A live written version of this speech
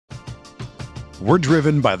We're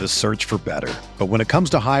driven by the search for better. But when it comes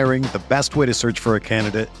to hiring, the best way to search for a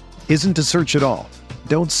candidate isn't to search at all.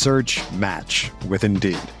 Don't search, match with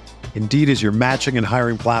Indeed. Indeed is your matching and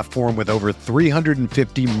hiring platform with over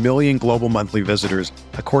 350 million global monthly visitors,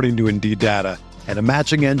 according to Indeed data, and a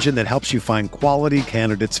matching engine that helps you find quality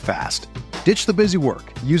candidates fast. Ditch the busy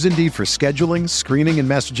work. Use Indeed for scheduling, screening, and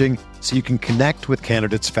messaging so you can connect with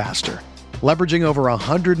candidates faster. Leveraging over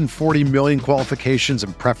 140 million qualifications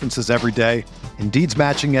and preferences every day, Indeed's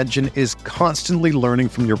matching engine is constantly learning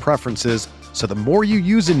from your preferences, so the more you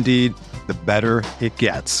use Indeed, the better it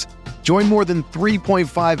gets. Join more than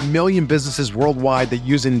 3.5 million businesses worldwide that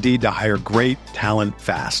use Indeed to hire great talent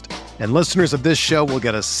fast. And listeners of this show will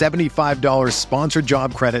get a $75 sponsored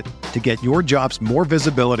job credit to get your jobs more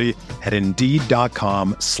visibility at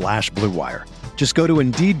Indeed.com/Blue Wire. Just go to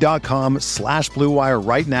Indeed.com/Blue Wire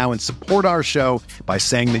right now and support our show by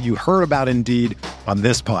saying that you heard about Indeed on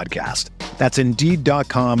this podcast. That's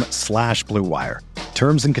Indeed.com/Blue Wire.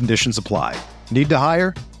 Terms and conditions apply. Need to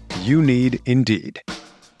hire? You need Indeed.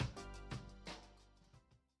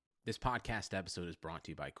 This podcast episode is brought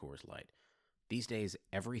to you by Coors Light. These days,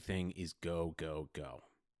 everything is go, go, go.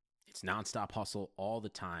 It's nonstop hustle all the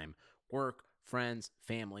time. Work, friends,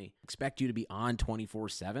 family, expect you to be on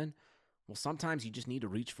 24/7. Well, sometimes you just need to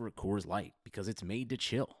reach for a Coors Light because it's made to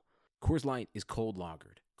chill. Coors Light is cold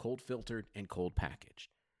lagered, cold filtered, and cold packaged.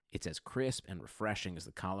 It's as crisp and refreshing as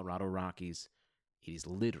the Colorado Rockies. It is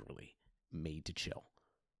literally made to chill.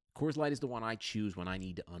 Coors Light is the one I choose when I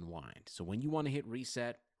need to unwind. So when you want to hit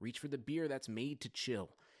reset, reach for the beer that's made to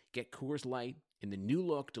chill. Get Coors Light in the new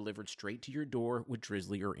look delivered straight to your door with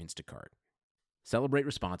Drizzly or Instacart. Celebrate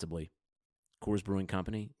responsibly. Coors Brewing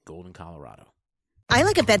Company, Golden, Colorado. I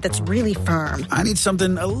like a bed that's really firm. I need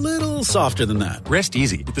something a little softer than that. Rest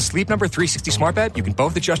easy. With the Sleep Number 360 smart bed, you can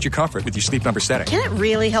both adjust your comfort with your Sleep Number setting. Can it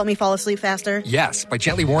really help me fall asleep faster? Yes, by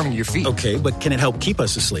gently warming your feet. Okay, but can it help keep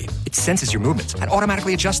us asleep? It senses your movements and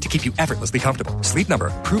automatically adjusts to keep you effortlessly comfortable. Sleep Number,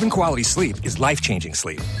 proven quality sleep is life-changing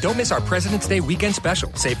sleep. Don't miss our President's Day weekend special.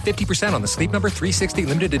 Save 50% on the Sleep Number 360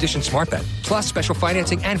 limited edition smart bed. Plus special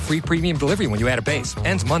financing and free premium delivery when you add a base.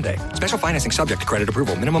 Ends Monday. Special financing subject to credit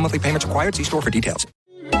approval. Minimum monthly payments required. See store for details.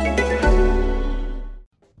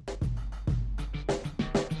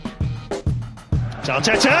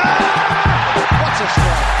 Arteta! What a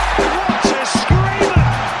strike! What a screamer!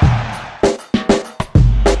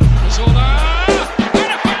 Zola!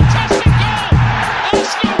 And a fantastic goal!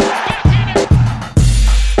 Arsenal back in it!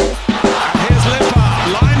 And here's Limpar,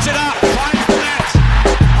 lines it up, finds the net.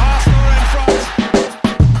 Arsenal in front.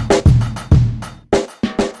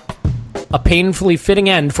 A painfully fitting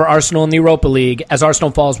end for Arsenal in the Europa League as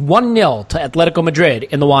Arsenal falls 1-0 to Atletico Madrid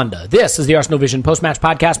in the Wanda. This is the Arsenal Vision post-match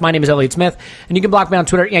podcast. My name is Elliot Smith, and you can block me on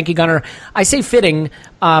Twitter, Yankee Gunner. I say fitting.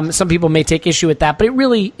 Some people may take issue with that, but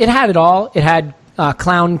it had it all. It had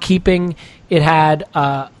clown keeping. It had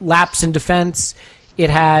lapse in defense. It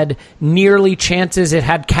had nearly chances. It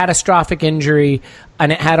had catastrophic injury,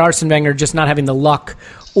 and it had Arsene Wenger just not having the luck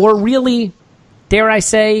or really, dare I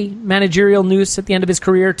say, managerial noose at the end of his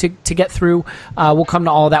career to get through. We'll come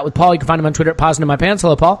to all of that with Paul. You can find him on Twitter at Pausing in My Pants.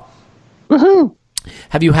 Hello, Paul. Woohoo!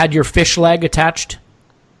 Have you had your fish leg attached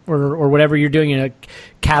or whatever you're doing, a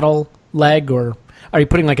cattle leg, or are you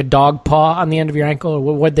putting like a dog paw on the end of your ankle, or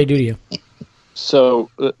what'd they do to you? So,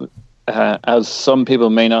 as some people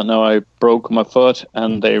may not know, I broke my foot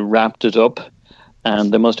and they wrapped it up.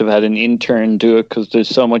 And they must have had an intern do it because there's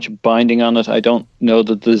so much binding on it. I don't know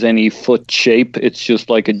that there's any foot shape. It's just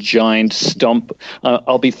like a giant stump.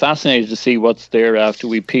 I'll be fascinated to see what's there after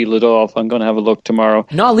we peel it off. I'm going to have a look tomorrow.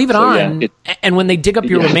 No, I'll leave it on. Yeah, and when they dig up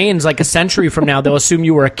your remains like a century from now, they'll assume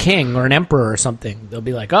you were a king or an emperor or something. They'll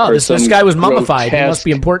be like, oh, this guy was mummified. He must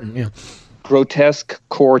be important. Yeah. Grotesque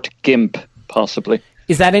court gimp, possibly.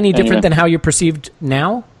 Is that any different than how you're perceived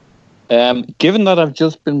now? Given that I've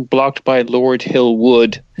just been blocked by Lord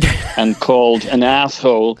Hillwood and called an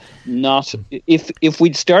asshole, if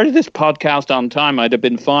we'd started this podcast on time, I'd have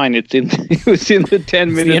been fine. It was in the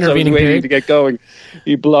 10 minutes I was waiting to get going.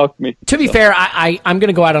 He blocked me. To be fair, I'm going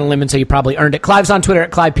to go out on a limb and say you probably earned it. Clive's on Twitter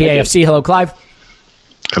at ClivePAFC. Hello, Clive.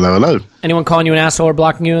 Hello, hello. Anyone calling you an asshole or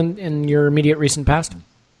blocking you in your immediate recent past?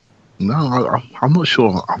 No, I'm not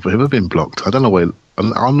sure I've ever been blocked. I don't know what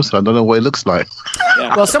it looks like.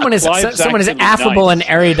 Yeah. Well, someone as affable and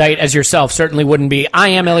erudite as yourself certainly wouldn't be. I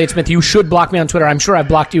am Elliot Smith. You should block me on Twitter. I'm sure I've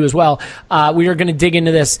blocked you as well. We are going to dig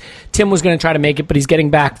into this. Tim was going to try to make it, but he's getting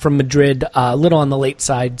back from Madrid a little on the late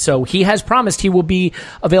side. So he has promised he will be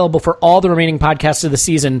available for all the remaining podcasts of the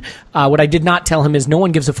season. What I did not tell him is no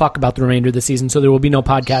one gives a fuck about the remainder of the season, so there will be no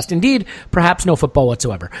podcast. Indeed, perhaps no football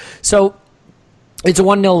whatsoever. So It's a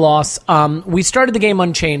 1-0 loss. We started the game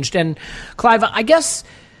unchanged. And, Clive, I guess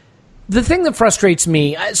the thing that frustrates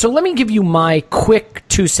me, so let me give you my quick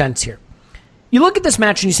 2 cents here. You look at this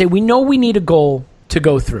match and you say, we know we need a goal to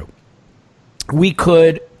go through. We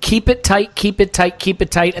could keep it tight,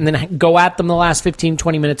 and then go at them the last 15,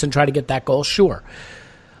 20 minutes and try to get that goal, sure.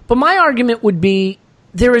 But my argument would be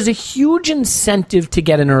there is a huge incentive to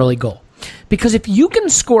get an early goal. Because if you can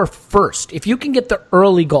score first, if you can get the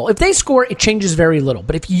early goal, if they score, it changes very little.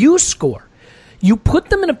 But if you score, you put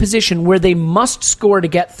them in a position where they must score to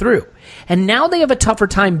get through. And now they have a tougher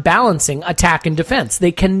time balancing attack and defense.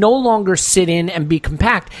 They can no longer sit in and be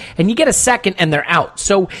compact. And you get a second and they're out.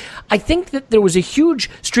 So I think that there was a huge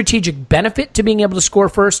strategic benefit to being able to score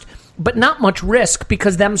first, but not much risk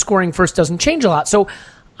because them scoring first doesn't change a lot. So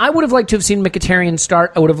I would have liked to have seen Mkhitaryan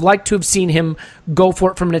start. I would have liked to have seen him go for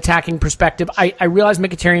it from an attacking perspective. I realized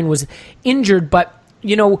Mkhitaryan was injured, but,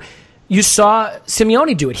 you saw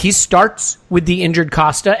Simeone do it. He starts with the injured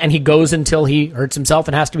Costa, and he goes until he hurts himself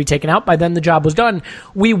and has to be taken out. By then, the job was done.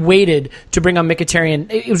 We waited to bring on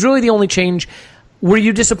Mkhitaryan. It was really the only change. Were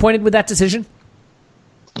you disappointed with that decision?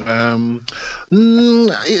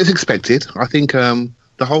 It's expected. I think the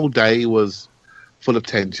whole day was full of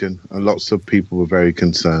tension, and lots of people were very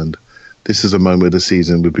concerned. This is a moment of the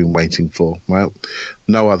season we've been waiting for. Well,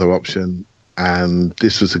 no other option, and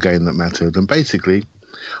this was a game that mattered. And basically,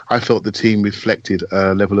 I felt the team reflected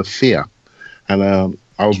a level of fear, and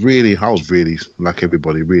I was really, like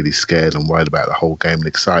everybody, really scared and worried about the whole game and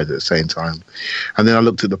excited at the same time. And then I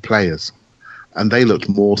looked at the players, and they looked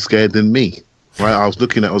more scared than me. Right, I was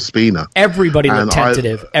looking at Ospina. Everybody looked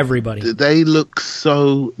tentative. Everybody. They looked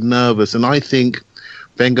so nervous, and I think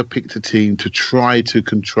Wenger picked a team to try to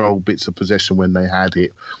control bits of possession when they had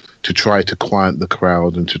it, to try to quiet the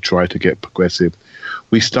crowd and to try to get progressive.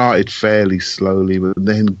 We started fairly slowly, but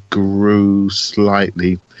then grew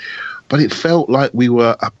slightly. But it felt like we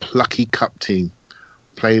were a plucky cup team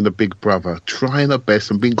playing the big brother, trying our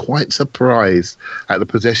best and being quite surprised at the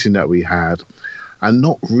possession that we had and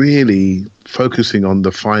not really focusing on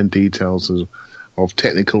the fine details of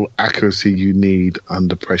technical accuracy you need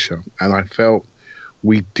under pressure. And I felt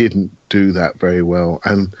we didn't do that very well.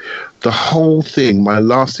 And the whole thing, my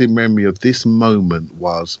lasting memory of this moment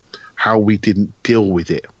was how we didn't deal with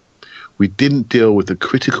it. We didn't deal with the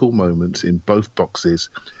critical moments in both boxes,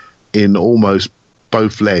 in almost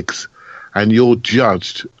both legs. And you're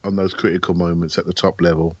judged on those critical moments at the top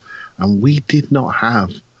level. And we did not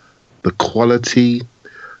have the quality,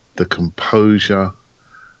 the composure,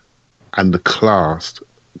 and the class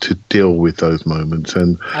to deal with those moments.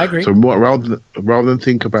 And I agree. So rather than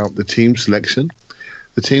think about the team selection,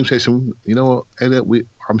 you know what, Elliot,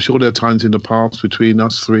 I'm sure there are times in the past between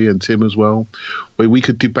us three and Tim as well, where we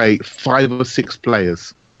could debate 5 or 6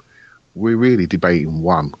 players. We're really debating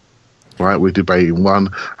one, right? We're debating one,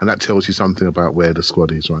 and that tells you something about where the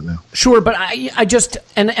squad is right now. Sure, but I just,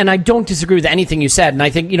 and I don't disagree with anything you said. And I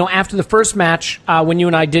think, after the first match, when you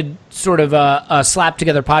and I did sort of a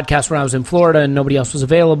slap-together podcast when I was in Florida and nobody else was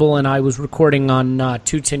available, and I was recording on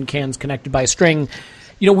 2 tin cans connected by a string,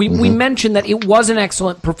 we mentioned that it was an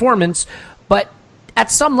excellent performance, but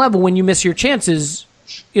at some level, when you miss your chances,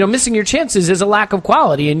 missing your chances is a lack of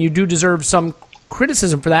quality, and you do deserve some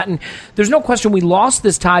criticism for that. And there's no question we lost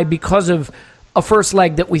this tie because of a first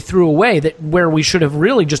leg that we threw away, where we should have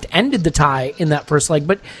really just ended the tie in that first leg.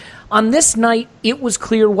 But on this night, it was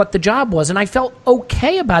clear what the job was, and I felt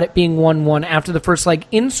okay about it being 1-1 after the first leg,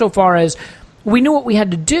 insofar as we knew what we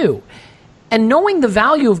had to do. And knowing the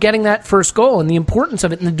value of getting that first goal and the importance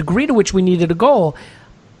of it and the degree to which we needed a goal,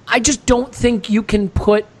 I just don't think you can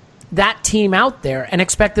put that team out there and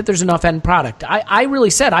expect that there's enough end product. I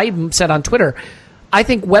even said on Twitter, I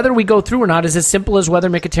think whether we go through or not is as simple as whether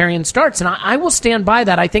Mkhitaryan starts. And I will stand by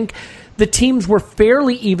that. I think the teams were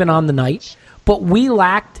fairly even on the night, but we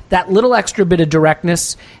lacked that little extra bit of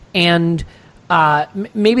directness and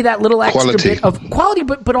maybe that little extra bit of quality,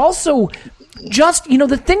 but also just,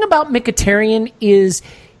 the thing about Mkhitaryan is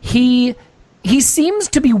he seems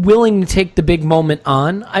to be willing to take the big moment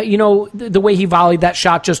on. The way he volleyed that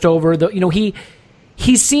shot just over,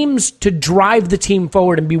 he seems to drive the team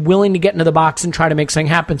forward and be willing to get into the box and try to make something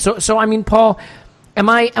happen. So I mean, Paul, am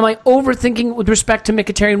I overthinking with respect to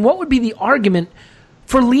Mkhitaryan? What would be the argument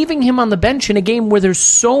for leaving him on the bench in a game where there's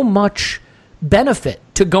so much benefit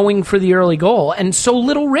to going for the early goal and so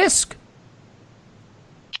little risk?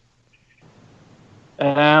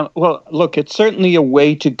 Well, look, it's certainly a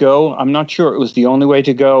way to go. I'm not sure it was the only way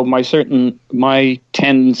to go. My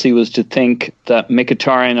tendency was to think that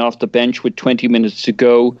Mkhitaryan off the bench with 20 minutes to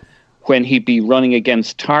go, when he'd be running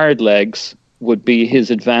against tired legs, would be his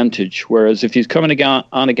advantage. Whereas if he's coming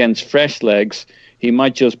on against fresh legs, he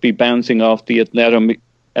might just be bouncing off the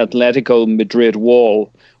Atletico Madrid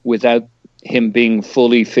wall without him being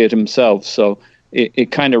fully fit himself. So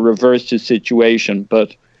it kind of reversed his situation.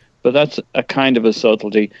 But that's a kind of a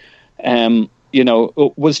subtlety. Quick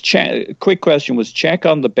question, was Cech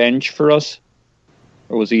on the bench for us,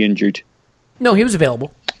 or was he injured? No, he was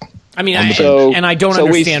available. I mean, I don't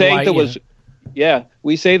understand we say why.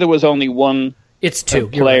 We say there was only one. It's two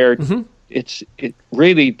player. Right. Mm-hmm.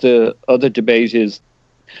 Really the other debate is,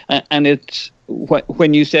 and it's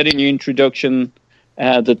when you said in your introduction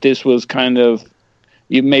that this was kind of,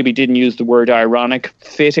 you maybe didn't use the word ironic,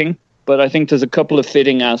 fitting, but I think there's a couple of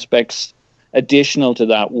fitting aspects additional to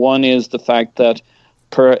that. One is the fact that,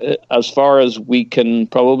 as far as we can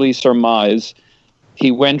probably surmise, he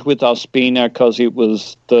went with Ospina because it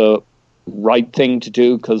was the right thing to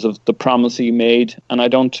do because of the promise he made. And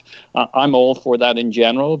I'm all for that in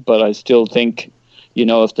general, but I still think,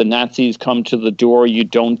 if the Nazis come to the door, you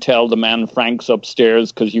don't tell the man Frank's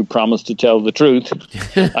upstairs because you promised to tell the truth.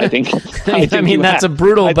 I think. That's a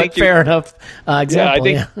brutal but fair enough example.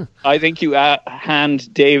 Yeah, I think you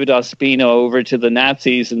hand David Ospina over to the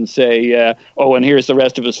Nazis and say, and here's the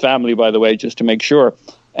rest of his family, by the way, just to make sure.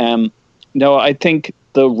 No, I think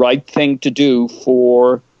the right thing to do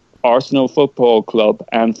for Arsenal Football Club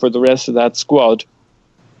and for the rest of that squad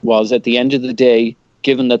was, at the end of the day,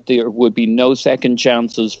 given that there would be no second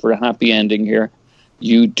chances for a happy ending here,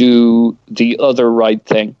 you do the other right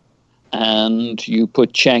thing and you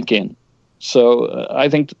put Cech in. So I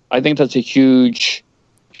think that's a huge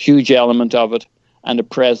element of it, and a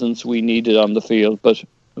presence we needed on the field. But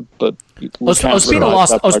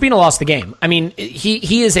Ospina lost the game. I mean,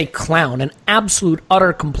 he is a clown, an absolute,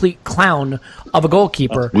 utter, complete clown of a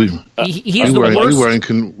goalkeeper. We were in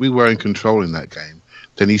control in that game.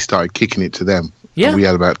 Then he started kicking it to them. Yeah. And we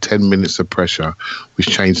had about 10 minutes of pressure, which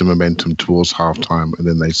changed the momentum towards half-time, and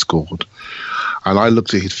then they scored. And I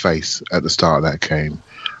looked at his face at the start of that game,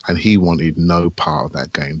 and he wanted no part of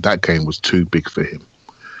that game. That game was too big for him.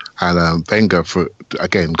 And Wenger,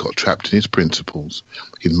 got trapped in his principles.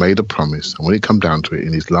 He'd made a promise, and when it come down to it,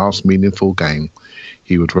 in his last meaningful game,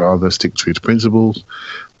 he would rather stick to his principles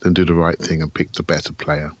than do the right thing and pick the better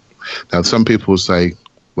player. Now, some people will say,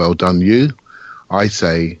 well done you. I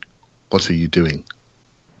say, what are you doing?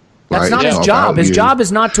 That's not his job. His job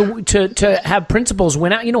is not to have principles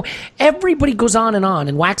win out. Everybody goes on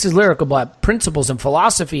and waxes lyrical about principles and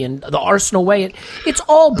philosophy and the Arsenal way. It's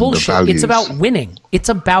all bullshit. It's about winning. It's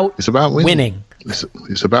about winning.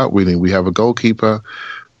 It's about winning. We have a goalkeeper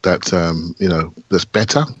that that's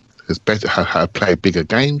better. Has better have played bigger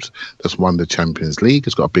games. That's won the Champions League.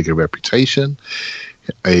 Has got a bigger reputation.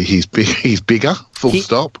 He's bigger. Full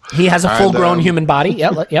stop. He has a full-grown human body.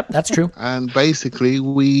 Yep, that's true. And basically,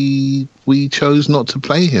 we chose not to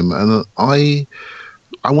play him, and I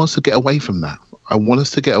want us to get away from that. I want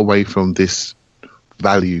us to get away from this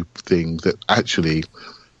value thing that actually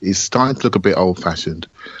is starting to look a bit old-fashioned.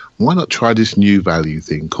 Why not try this new value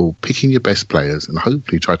thing called picking your best players and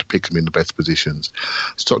hopefully try to pick them in the best positions?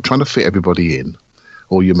 Stop trying to fit everybody in,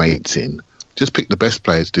 or your mates in. Just pick the best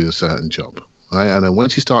players to do a certain job. Right? And then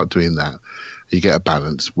once you start doing that, you get a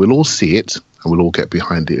balance. We'll all see it, and we'll all get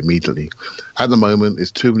behind it immediately. At the moment,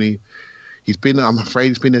 it's too many. I'm afraid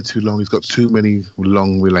he's been there too long. He's got too many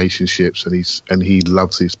long relationships, and he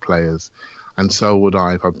loves his players, and so would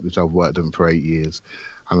I. I've worked them for 8 years,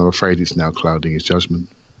 and I'm afraid it's now clouding his judgment.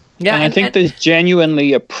 Yeah, and I think there's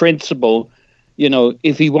genuinely a principle.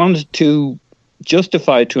 If he wanted to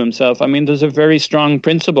justify it to himself, I mean, there's a very strong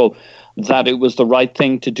principle that it was the right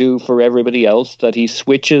thing to do for everybody else, that he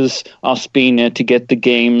switches Ospina to get the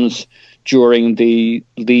games during the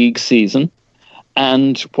league season.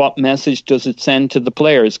 And what message does it send to the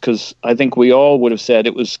players? Because I think we all would have said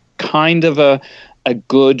it was kind of a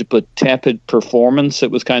good but tepid performance.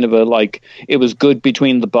 It was kind of it was good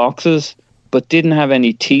between the boxes, but didn't have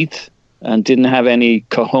any teeth and didn't have any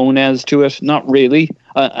cojones to it. Not really.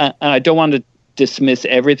 And I don't want to dismiss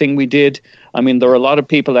everything we did. I mean, there are a lot of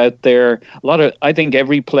people out there, I think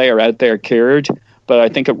every player out there cared, but I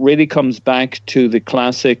think it really comes back to the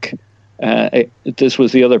classic, this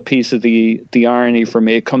was the other piece of the irony for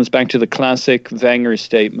me, it comes back to the classic Wenger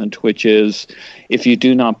statement, which is, if you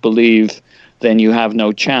do not believe, then you have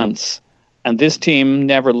no chance. And this team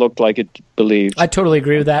never looked like it believed. I totally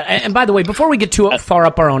agree with that. And by the way, before we get too far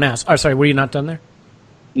up our own ass, sorry, were you not done there?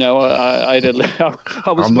 No, I did.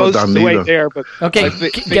 I was most of the way there, but okay,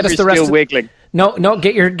 get us the rest. Still wiggling. No,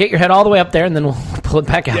 get your head all the way up there, and then we'll pull it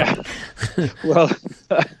back out. Yeah. Well,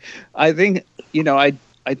 I think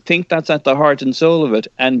I think that's at the heart and soul of it.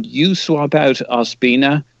 And you swap out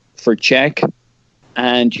Ospina for Czech,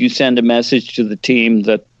 and you send a message to the team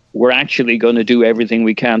that we're actually going to do everything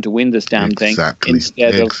we can to win this damn thing.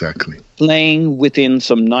 Instead of playing within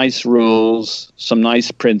some nice rules, some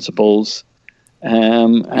nice principles.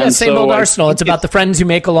 And same old Arsenal. It's about the friends you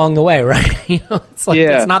make along the way, right? It's like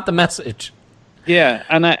that's not the message. Yeah,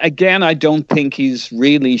 and I don't think he's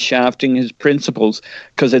really shafting his principles,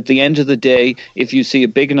 because at the end of the day, if you see a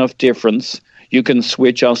big enough difference, you can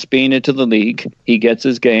switch Ospina to the league. He gets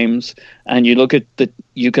his games, and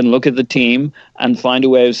you can look at the team and find a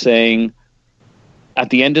way of saying, at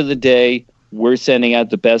the end of the day, we're sending out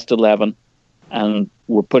the best 11, and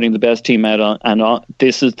we're putting the best team out on, and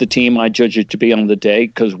this is the team I judge it to be on the day,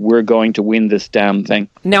 because we're going to win this damn thing.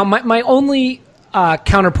 Now, my only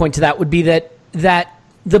counterpoint to that would be that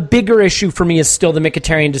the bigger issue for me is still the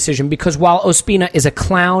Mkhitaryan decision, because while Ospina is a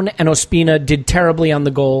clown and Ospina did terribly on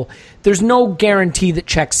the goal, there's no guarantee that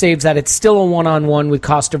Czech saves that. It's still a one-on-one with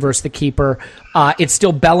Costa versus the keeper. It's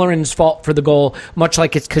still Bellerin's fault for the goal, much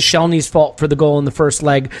like it's Koscielny's fault for the goal in the first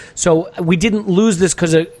leg. So we didn't lose this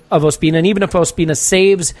because of Ospina, and even if Ospina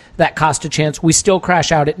saves that Costa chance, we still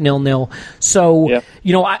crash out at 0-0. So,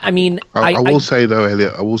 I will say though,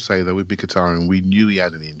 Elliot, with Mkhitaryan, we knew he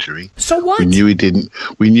had an injury. So what? We knew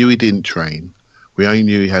he didn't train. We only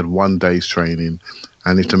knew he had 1 day's training.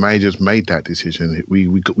 And if the manager's made that decision,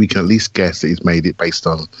 we can at least guess that he's made it based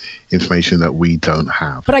on information that we don't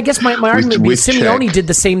have. But I guess my argument would be Simeone did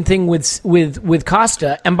the same thing with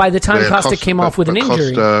Costa, and by the time Costa came off with an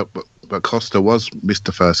injury... But Costa missed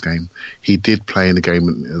the first game. He did play in the game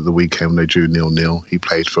of the weekend when they drew 0-0. He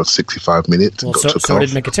played for 65 minutes. Well, so did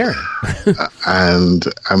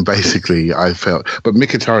Mkhitaryan. and basically, I felt... But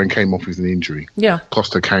Mkhitaryan came off with an injury. Yeah.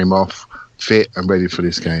 Costa came off fit and ready for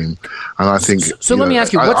this game. And I think... So let me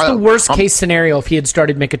ask you, what's the worst-case scenario if he had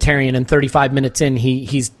started Mkhitaryan and 35 minutes in,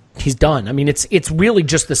 he's done? I mean, it's really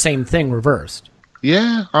just the same thing reversed.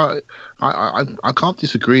 Yeah, I can't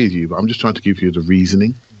disagree with you, but I'm just trying to give you the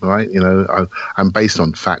reasoning, right? I'm based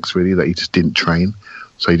on facts, really, that he just didn't train.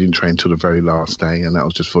 So he didn't train till the very last day, and that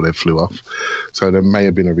was just before they flew off. So there may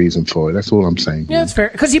have been a reason for it. That's all I'm saying. Yeah, that's fair.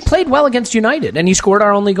 Because he played well against United, and he scored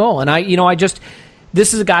our only goal. And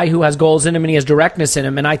this is a guy who has goals in him and he has directness in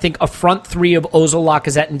him. And I think a front three of Ozil,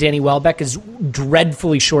 Lacazette, and Danny Welbeck is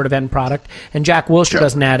dreadfully short of end product. And Jack Wilshere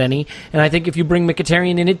doesn't add any. And I think if you bring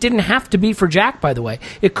Mkhitaryan in, it didn't have to be for Jack, by the way.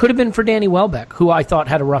 It could have been for Danny Welbeck, who I thought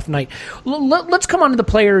had a rough night. Let's come on to the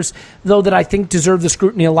players, though, that I think deserve the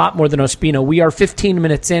scrutiny a lot more than Ospina. We are 15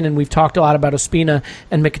 minutes in, and we've talked a lot about Ospina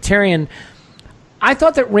and Mkhitaryan. I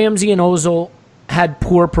thought that Ramsey and Ozil had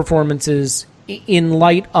poor performances in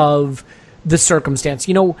light of the circumstance.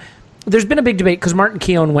 There's been a big debate because Martin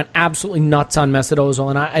Keown went absolutely nuts on Mesut Ozil,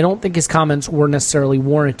 and I don't think his comments were necessarily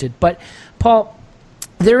warranted. But, Paul,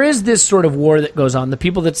 there is this sort of war that goes on. The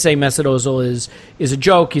people that say Mesut Ozil is a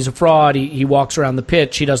joke, he's a fraud, he walks around the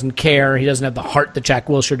pitch, he doesn't care, he doesn't have the heart that Jack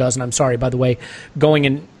Wilshere does, and I'm sorry, by the way, going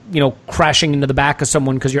and crashing into the back of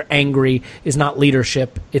someone because you're angry is not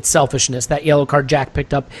leadership, it's selfishness. That yellow card Jack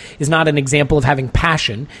picked up is not an example of having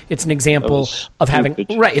passion, it's an example of having...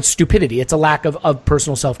 Right, it's stupidity, it's a lack of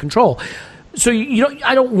personal self-control. So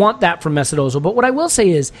I don't want that from Mesut Ozil, but what I will say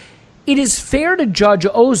is, it is fair to judge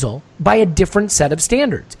Ozil by a different set of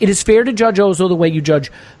standards. It is fair to judge Ozil the way you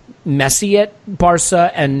judge Messi at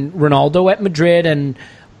Barca and Ronaldo at Madrid and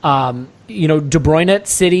De Bruyne at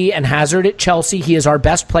City and Hazard at Chelsea. He is our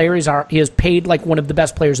best player. He is paid like one of the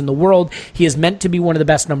best players in the world. He is meant to be one of the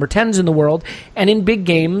best number 10s in the world. And in big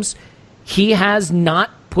games, he has not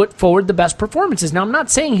put forward the best performances. Now, I'm not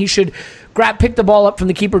saying he should pick the ball up from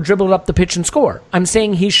the keeper, dribble it up the pitch, and score. I'm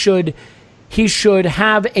saying he should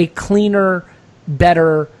have a cleaner,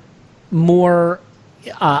 better, more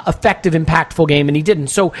effective, impactful game, and he didn't.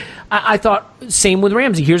 So I thought, same with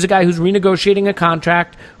Ramsey. Here's a guy who's renegotiating a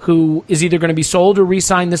contract, who is either going to be sold or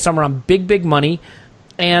re-signed this summer on big, big money,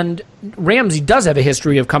 and Ramsey does have a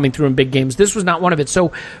history of coming through in big games. This was not one of it.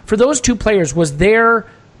 So for those two players, was their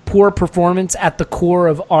poor performance at the core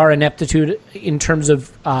of our ineptitude in terms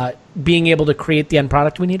of being able to create the end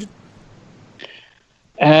product we needed?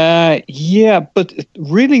 Yeah, but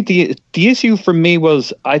really the issue for me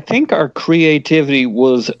was, I think our creativity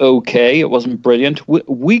was okay. It wasn't brilliant.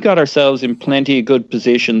 We got ourselves in plenty of good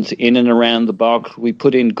positions in and around the box. We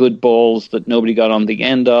put in good balls that nobody got on the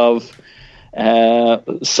end of.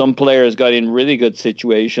 Some players got in really good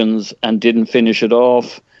situations and didn't finish it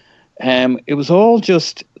off. It was all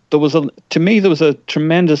just, there was a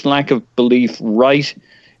tremendous lack of belief right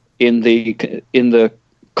in the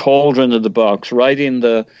cauldron of the box, right in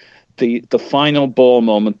the the final ball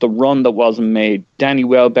moment, the run that wasn't made, Danny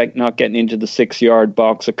Welbeck not getting into the 6-yard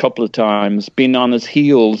box a couple of times, being on his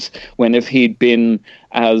heels when if he'd been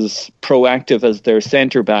as proactive as their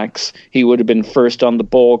centre-backs, he would have been first on the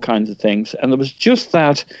ball kinds of things. And there was just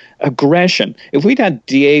that aggression. If we'd had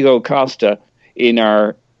Diego Costa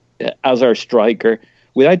as our striker,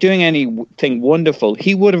 without doing anything wonderful,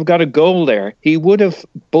 he would have got a goal there. He would have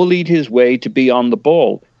bullied his way to be on the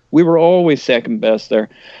ball. We were always second best there.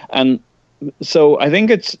 And so I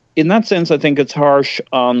think in that sense, I think it's harsh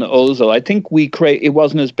on Ozil. I think it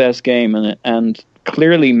wasn't his best game, and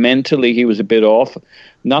clearly mentally he was a bit off.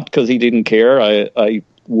 Not because he didn't care. I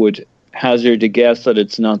would hazard a guess that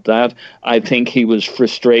it's not that. I think he was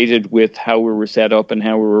frustrated with how we were set up and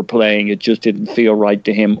how we were playing. It just didn't feel right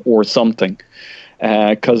to him or something.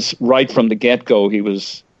 Because right from the get-go, he'd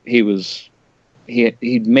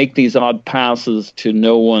make these odd passes to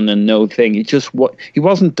no one and no thing. He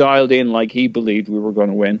wasn't dialed in like he believed we were going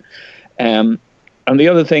to win. And the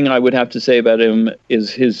other thing I would have to say about him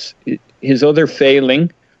is his other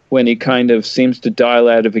failing, when he kind of seems to dial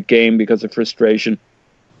out of a game because of frustration,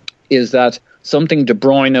 is that something De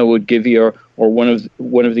Bruyne would give you, or one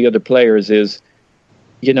of the other players, is,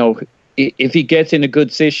 if he gets in a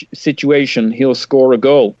good situation, he'll score a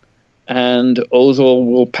goal. And Ozil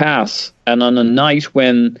will pass. And on a night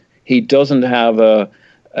when he doesn't have a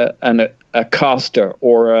Costa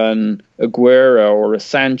or an Aguero or a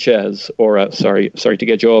Sanchez or sorry to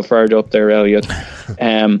get you all fired up there, Elliot,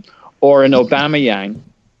 or an Aubameyang,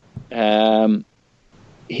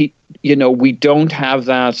 we don't have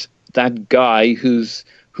that guy whose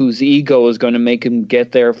ego is going to make him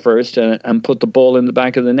get there first and put the ball in the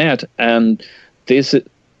back of the net. And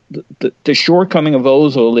the shortcoming of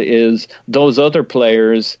Ozil is those other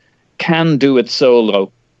players can do it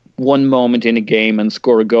solo one moment in a game and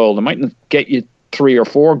score a goal. They mightn't get you 3 or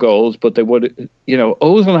 4 goals, but they would.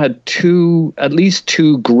 Ozil had at least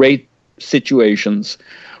two great situations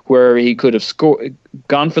where he could have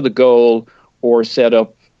gone for the goal or set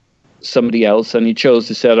up somebody else, and he chose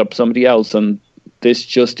to set up somebody else. And this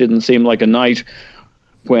just didn't seem like a night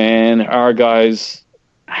when our guys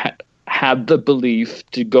had the belief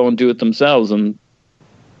to go and do it themselves, and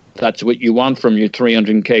that's what you want from your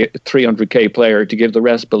 300k player, to give the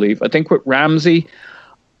rest belief. I think with Ramsey,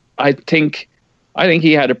 I think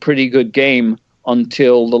he had a pretty good game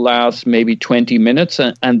until the last maybe 20 minutes,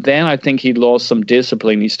 and then I think he lost some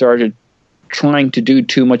discipline. He started trying to do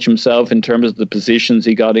too much himself in terms of the positions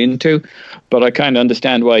he got into, but I kind of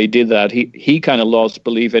understand why he did that. He kind of lost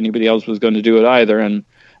belief anybody else was going to do it either, and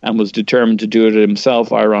was determined to do it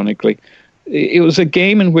himself, ironically. It was a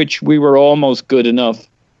game in which we were almost good enough,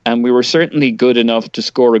 and we were certainly good enough to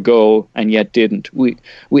score a goal, and yet didn't. We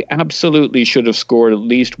absolutely should have scored at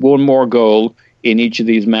least one more goal in each of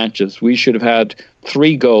these matches. We should have had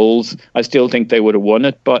 3 goals. I still think they would have won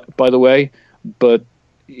it, but by the way, but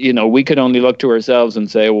we could only look to ourselves and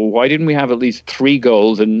say, well, why didn't we have at least 3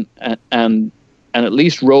 goals and at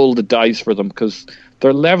least roll the dice for them? Because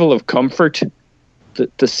their level of comfort,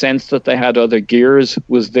 the sense that they had other gears,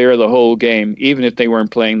 was there the whole game, even if they weren't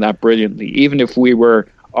playing that brilliantly, even if we were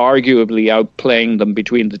arguably outplaying them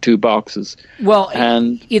between the 2 boxes. Well,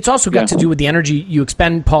 and it's also got to do with the energy you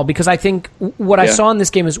expend, Paul, because I think what I saw in this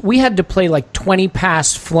game is we had to play like 20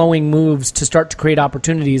 pass flowing moves to start to create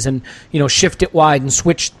opportunities and, shift it wide and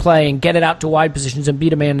switch play and get it out to wide positions and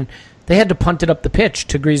beat a man. And they had to punt it up the pitch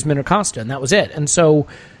to Griezmann or Costa, and that was it. And so,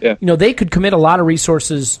 they could commit a lot of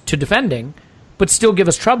resources to defending, but still give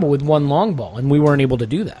us trouble with one long ball, and we weren't able to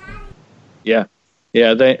do that. Yeah.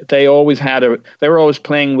 Yeah, they always they were always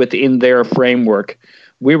playing within their framework.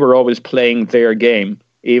 We were always playing their game,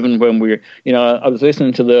 even when I was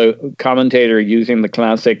listening to the commentator using the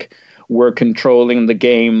classic, we're controlling the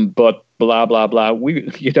game, but blah, blah, blah.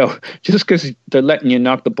 Just because they're letting you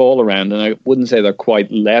knock the ball around, and I wouldn't say they're quite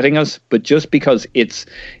letting us, but just because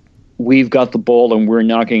we've got the ball and we're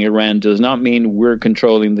knocking it around does not mean we're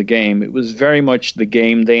controlling the game. It was very much the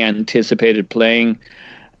game they anticipated playing.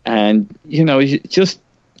 And just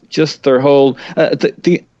their whole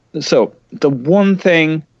so the one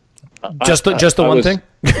thing, the one thing.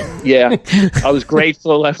 Yeah, I was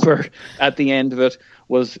grateful for at the end of it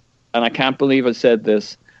was, and I can't believe I said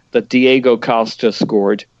this, that Diego Costa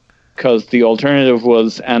scored, because the alternative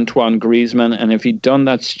was Antoine Griezmann, and if he'd done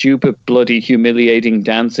that stupid, bloody, humiliating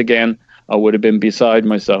dance again, I would have been beside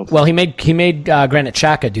myself. Well, he made Granit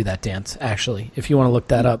Xhaka do that dance, actually, if you want to look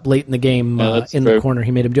that up. Late in the game, the corner,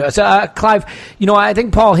 he made him do it. So, Clive, I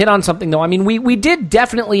think Paul hit on something, though. I mean, we did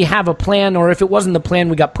definitely have a plan, or if it wasn't the plan,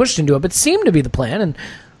 we got pushed into it, but it seemed to be the plan, and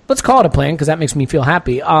let's call it a plan, because that makes me feel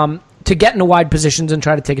happy, to to get into wide positions and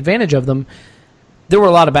try to take advantage of them. There were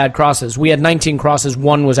a lot of bad crosses. We had 19 crosses.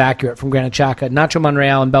 1 was accurate from Granit Xhaka. Nacho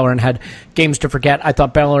Monreal and Bellerin had games to forget. I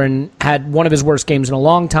thought Bellerin had one of his worst games in a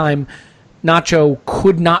long time. Nacho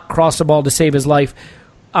could not cross the ball to save his life.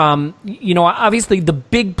 Obviously the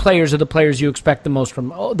big players are the players you expect the most from,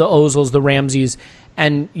 the Ozils, the Ramseys,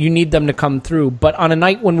 and you need them to come through. But on a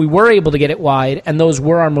night when we were able to get it wide, and those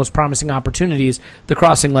were our most promising opportunities, the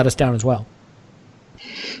crossing let us down as well.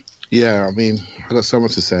 Yeah, I mean, I've got so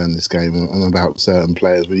much to say on this game and about certain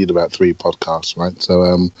players. We need about 3 podcasts, right? So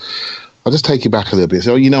I'll just take you back a little bit.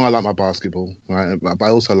 So, I like my basketball, right? But I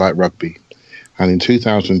also like rugby. And in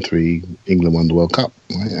 2003, England won the World Cup,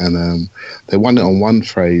 right? And they won it on one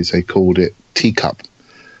phrase. They called it teacup,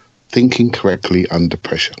 thinking correctly under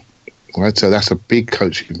pressure, right? So that's a big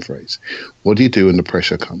coaching phrase. What do you do when the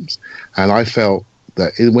pressure comes? And I felt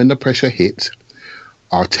that when the pressure hit,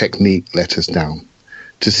 our technique let us down.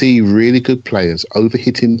 To see really good players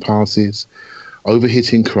overhitting passes,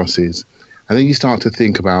 overhitting crosses, and then you start to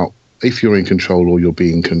think about if you're in control or you're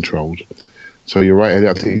being controlled. So you're right,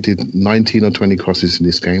 I think you did 19 or 20 crosses in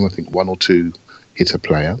this game. I think 1 or 2 hit a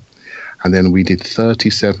player. And then we did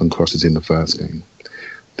 37 crosses in the first game.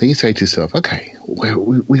 Then you say to yourself, okay,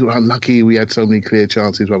 we were unlucky, we had so many clear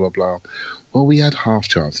chances, blah, blah, blah. Well, we had half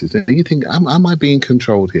chances. Then you think, am I being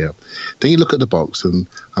controlled here? Then you look at the box, and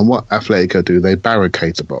what Atlético do, they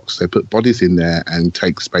barricade the box. They put bodies in there and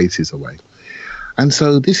take spaces away. And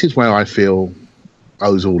so this is where I feel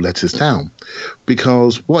Ozil let us down,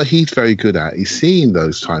 because what he's very good at is seeing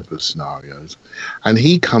those type of scenarios, and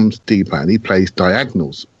he comes deeper and he plays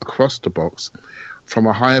diagonals across the box from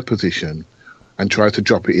a higher position and try to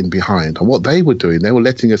drop it in behind. And what they were doing, they were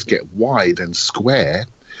letting us get wide and square,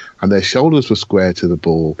 and their shoulders were square to the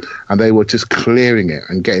ball, and they were just clearing it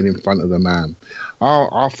and getting in front of the man.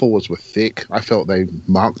 Our forwards were thick. I felt they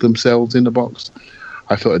marked themselves in the box.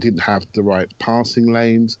 I felt they didn't have the right passing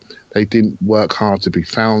lanes. They didn't work hard to be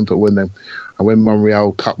found. But when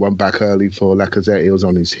Monreal cut one back early for Lacazette, he was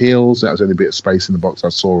on his heels. That was only a bit of space in the box I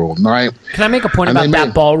saw all night. Can I make a point about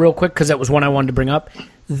that ball real quick? Because that was one I wanted to bring up.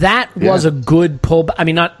 That was a good pullback. I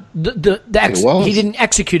mean, not he didn't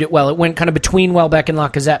execute it well. It went kind of between Welbeck and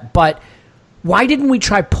Lacazette. But why didn't we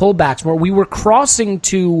try pullbacks more? We were crossing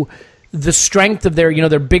to the strength of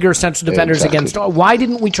their bigger central defenders against. Why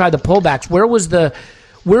didn't we try the pullbacks? Where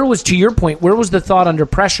was, to your point, where was the thought under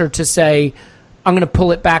pressure to say, I'm going to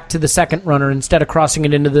pull it back to the second runner instead of crossing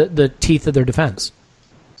it into the teeth of their defense?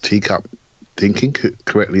 Teacup. Thinking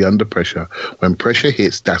correctly under pressure. When pressure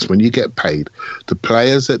hits, that's when you get paid. The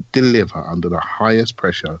players that deliver under the highest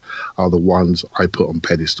pressure are the ones I put on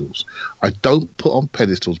pedestals. I don't put on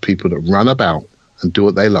pedestals people that run about and do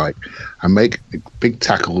what they like and make big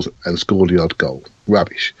tackles and score the odd goal.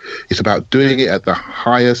 Rubbish. It's about doing it at the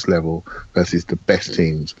highest level versus the best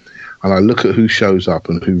teams. And I look at who shows up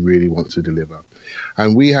and who really wants to deliver.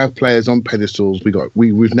 And we have players on pedestals.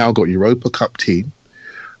 We've now got Europa Cup team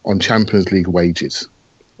on Champions League wages.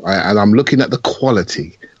 And I'm looking at the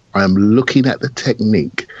quality. I am looking at the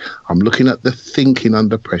technique. I'm looking at the thinking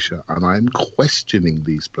under pressure. And I'm questioning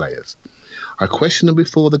these players. I questioned them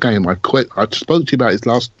before the game. I spoke to you about his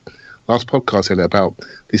last podcast about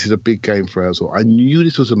this is a big game for Ozil. I knew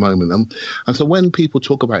this was a moment. And so when people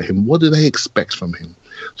talk about him, what do they expect from him?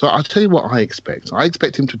 So I'll tell you what I expect. I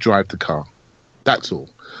expect him to drive the car. That's all.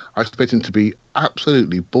 I expect him to be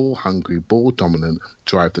absolutely ball hungry, ball dominant,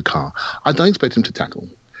 drive the car. I don't expect him to tackle.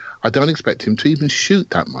 I don't expect him to even shoot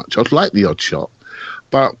that much. I'd like the odd shot,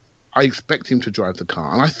 but I expect him to drive the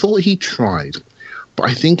car. And I thought he tried, but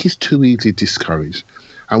I think he's too easily discouraged.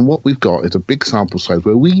 And what we've got is a big sample size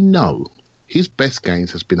where we know his best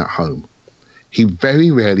games has been at home. He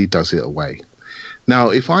very rarely does it away. Now,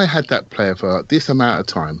 if I had that player for this amount of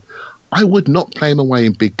time, I would not play him away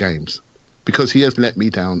in big games, because he has let me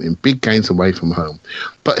down in big games away from home.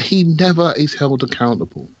 But he never is held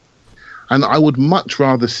accountable. And I would much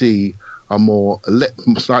rather see a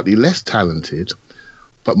slightly less talented,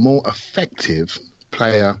 but more effective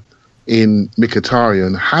player in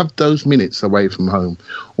Mkhitaryan have those minutes away from home.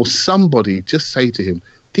 Or somebody just say to him,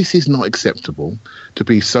 this is not acceptable to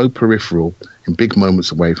be so peripheral in big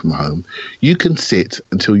moments away from home. You can sit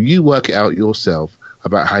until you work it out yourself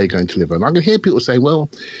about how you're going to live. And I can hear people say, well,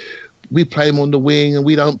 we play him on the wing and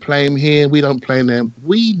we don't play him here, we don't play him there.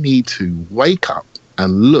 We need to wake up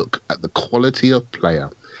and look at the quality of player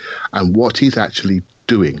and what he's actually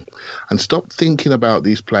doing, and stop thinking about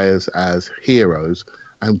these players as heroes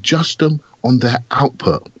and judge them on their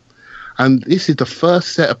output. And this is the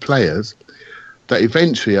first set of players that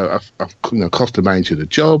eventually I've cost the manager the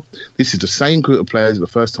job. This is the same group of players for the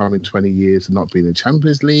first time in 20 years and not being in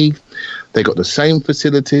Champions League. They got the same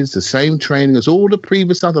facilities, the same training as all the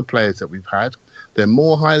previous other players that we've had. They're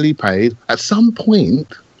more highly paid. At some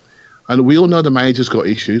point, and we all know the manager's got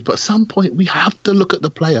issues, but at some point we have to look at the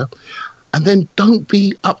player and then don't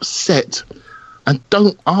be upset and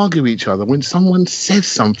don't argue with each other when someone says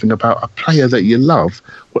something about a player that you love.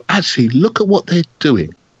 Well, actually, look at what they're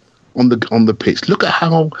doing on the pitch. Look at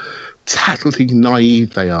how tactically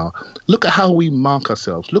naive they are. Look at how we mark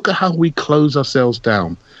ourselves. Look at how we close ourselves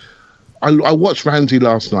down. I watched Ramsey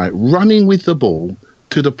last night running with the ball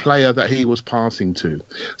to the player that he was passing to.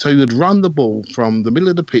 So he would run the ball from the middle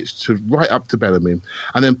of the pitch to right up to Bellerin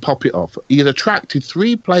and then pop it off. He had attracted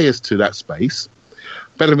 3 players to that space.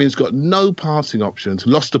 Bellerin's got no passing options,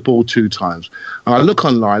 lost the ball 2 times. And I look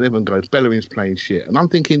online, everyone goes, Bellerin's playing shit. And I'm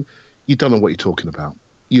thinking, you don't know what you're talking about.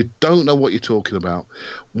 You don't know what you're talking about.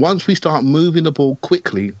 Once we start moving the ball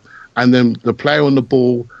quickly and then the player on the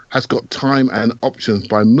ball has got time and options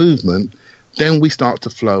by movement, then we start to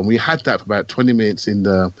flow. And we had that for about 20 minutes in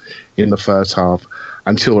the first half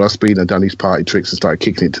until Ospina done his party tricks and started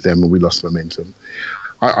kicking it to them and we lost momentum.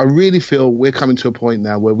 I really feel we're coming to a point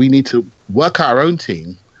now where we need to work out our own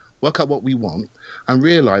team, work out what we want, and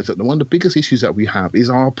realise that one of the biggest issues that we have is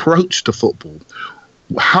our approach to football.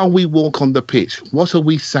 How we walk on the pitch. What are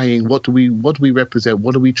we saying? What do we represent?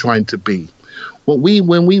 What are we trying to be?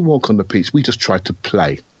 When we walk on the pitch, we just try to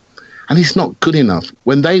play. And it's not good enough.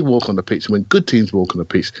 When they walk on the pitch, when good teams walk on the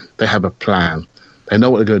pitch, they have a plan. They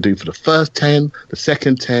know what they're going to do for the first 10, the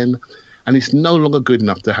second 10. And it's no longer good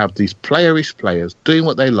enough to have these playerish players doing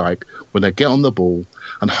what they like when they get on the ball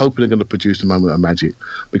and hoping they're going to produce a moment of magic,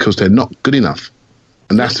 because they're not good enough.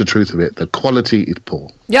 And that's the truth of it. The quality is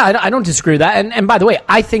poor. Yeah, I don't disagree with that. And by the way,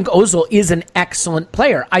 I think Ozil is an excellent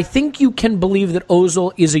player. I think you can believe that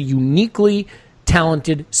Ozil is a uniquely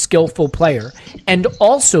talented, skillful player, and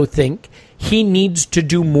also think he needs to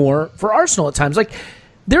do more for Arsenal at times. Like,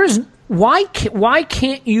 why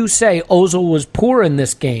can't you say Ozil was poor in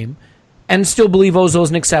this game and still believe Ozil is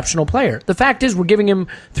an exceptional player? The fact is, we're giving him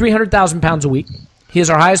 £300,000 a week. He is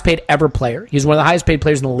our highest paid ever player. He's one of the highest paid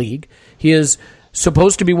players in the league. He is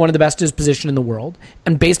supposed to be one of the best at his position in the world.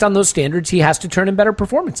 And based on those standards, he has to turn in better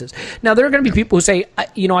performances. Now, there are going to be people who say,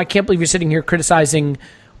 I can't believe you're sitting here criticizing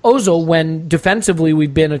Ozil when defensively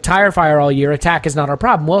we've been a tire fire all year. Attack is not our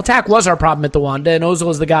problem. Well, attack was our problem at the Wanda, and Ozil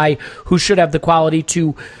is the guy who should have the quality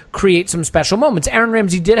to create some special moments. Aaron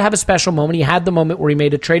Ramsey did have a special moment. He had the moment where he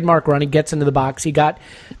made a trademark run. He gets into the box. He got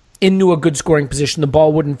into a good scoring position. The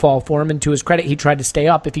ball wouldn't fall for him, and to his credit, he tried to stay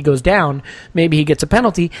up. If he goes down, maybe he gets a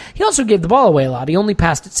penalty. He also gave the ball away a lot. He only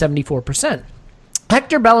passed at 74%.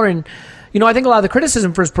 Hector Bellerin, I think a lot of the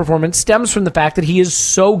criticism for his performance stems from the fact that he is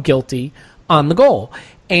so guilty on the goal.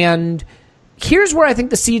 And here's where I think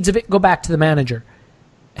the seeds of it go back to the manager.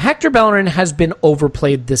 Hector Bellerin has been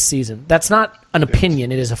overplayed this season. That's not an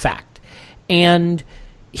opinion, it is a fact. And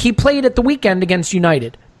he played at the weekend against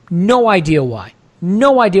United. No idea why.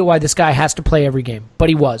 No idea why this guy has to play every game, but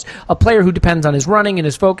he was. A player who depends on his running and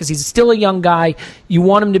his focus. He's still a young guy. You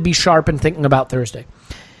want him to be sharp and thinking about Thursday.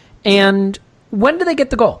 And when do they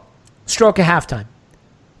get the goal? Stroke of halftime.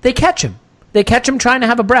 They catch him. They catch him trying to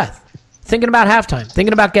have a breath. Thinking about halftime,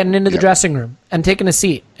 thinking about getting into the dressing room and taking a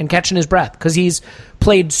seat and catching his breath because he's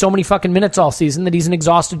played so many fucking minutes all season that he's an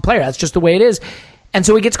exhausted player. That's just the way it is. And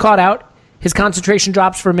so he gets caught out. His concentration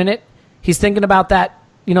drops for a minute. He's thinking about that,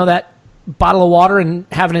 that bottle of water and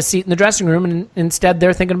having a seat in the dressing room, and instead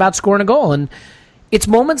they're thinking about scoring a goal. And it's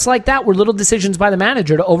moments like that where little decisions by the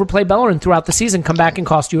manager to overplay Bellerin throughout the season come back and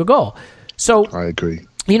cost you a goal. So I agree.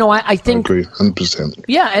 I think... I agree, 100%.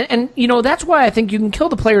 Yeah, and that's why I think you can kill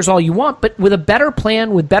the players all you want, but with a better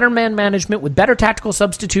plan, with better man management, with better tactical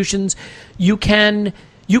substitutions, you can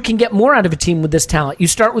get more out of a team with this talent. You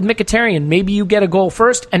start with Mkhitaryan. Maybe you get a goal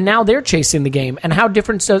first, and now they're chasing the game. And how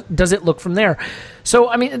different does it look from there? So,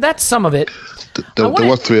 that's some of it. There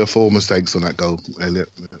were 3 or 4 mistakes on that goal, Elliot.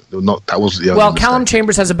 That wasn't the only mistake. Callum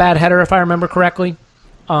Chambers has a bad header, if I remember correctly.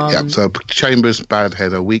 So Chambers, bad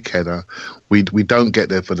header, weak header. We don't get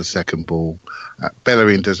there for the second ball.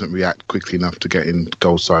 Bellerin doesn't react quickly enough to get in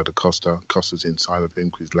goal side of Costa. Costa's inside of him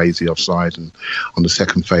because he's lazy offside, and on the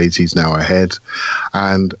second phase he's now ahead.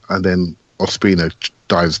 And then Ospina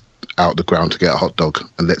dives out the ground to get a hot dog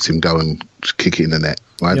and lets him go and kick it in the net.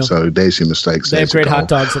 Right, yep. So there's your mistakes. They have great hot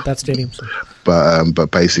dogs at that stadium. So.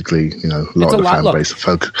 But basically, a lot of the fan base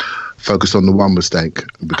focus on the one mistake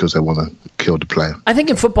because they want to kill the player. I think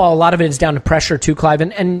in football, a lot of it is down to pressure too, Clive.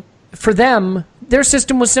 And for them, their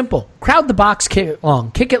system was simple. Crowd the box, kick it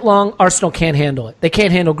long. Kick it long, Arsenal can't handle it. They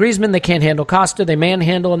can't handle Griezmann, they can't handle Costa, they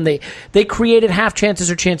manhandle him. They created half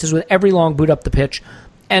chances or chances with every long boot up the pitch.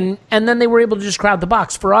 And then they were able to just crowd the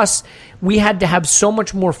box. For us, we had to have so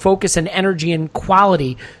much more focus and energy and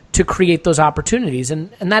quality to create those opportunities.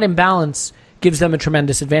 And that imbalance gives them a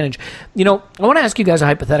tremendous advantage. I want to ask you guys a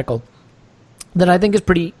hypothetical that I think is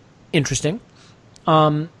pretty interesting.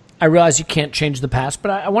 I realize you can't change the past,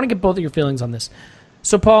 but I want to get both of your feelings on this.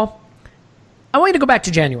 So, Paul, I want you to go back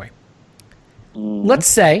to January. Let's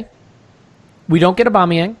say we don't get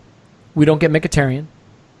Aubameyang, we don't get Mkhitaryan,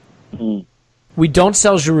 we don't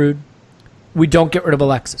sell Giroud, we don't get rid of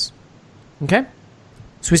Alexis. Okay?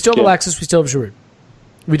 So we still have Alexis, we still have Giroud.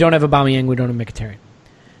 We don't have Aubameyang, we don't have Mkhitaryan.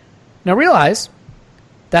 Now realize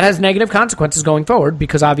that has negative consequences going forward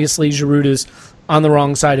because obviously Giroud is on the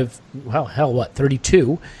wrong side of,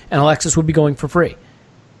 32, and Alexis would be going for free.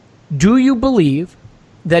 Do you believe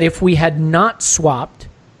that if we had not swapped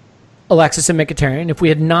Alexis and Mkhitaryan, if we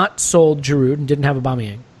had not sold Giroud and didn't have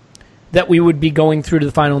Aubameyang, that we would be going through to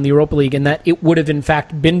the final in the Europa League and that it would have in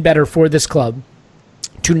fact been better for this club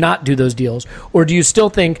to not do those deals? Or do you still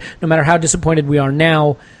think, no matter how disappointed we are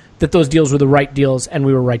now, that those deals were the right deals and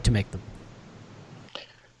we were right to make them?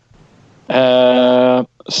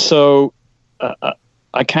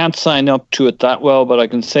 I can't sign up to it that well, but I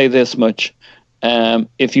can say this much.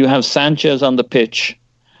 If you have Sanchez on the pitch,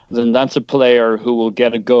 then that's a player who will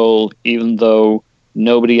get a goal even though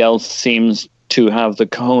nobody else seems to have the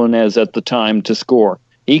cojones at the time to score.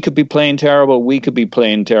 He could be playing terrible, we could be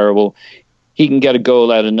playing terrible. He can get a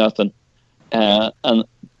goal out of nothing. And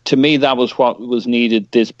to me, that was what was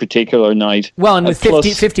needed this particular night. Well, and with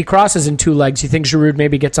 50 crosses in two legs, you think Giroud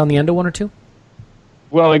maybe gets on the end of one or two?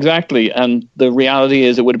 Well, exactly. And the reality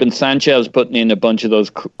is it would have been Sanchez putting in a bunch of those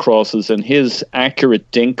crosses, and his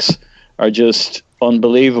accurate dinks are just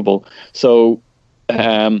unbelievable. So,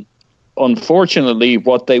 unfortunately,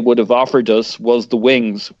 what they would have offered us was the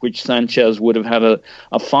wings, which Sanchez would have had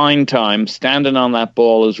a fine time standing on that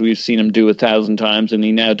ball, as we've seen him do 1,000 times, and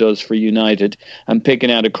he now does for United, and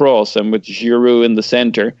picking out a cross. And with Giroud in the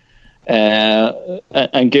centre,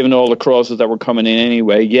 and given all the crosses that were coming in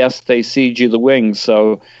anyway, yes, they siege you the wings.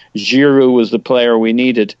 So Giroud was the player we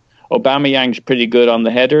needed. Aubameyang's pretty good on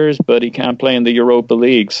the headers, but he can't play in the Europa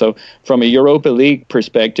League. So from a Europa League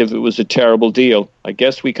perspective, it was a terrible deal. I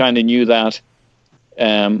guess we kind of knew that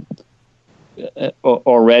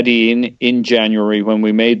already in January when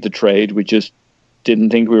we made the trade. We just didn't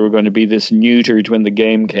think we were going to be this neutered when the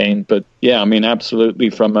game came. But yeah, I mean, absolutely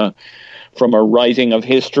from a writing of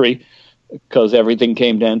history, because everything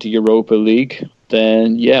came down to Europa League,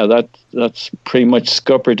 then yeah, that's pretty much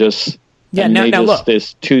scuppered us. Yeah, and made us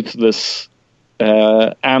this toothless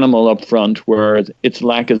animal up front, where it's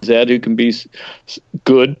Lacazette who can be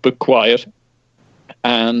good but quiet,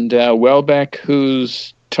 and Welbeck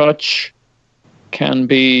whose touch can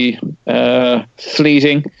be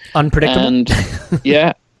fleeting, unpredictable, and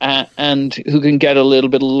and who can get a little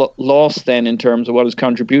bit lost then in terms of what his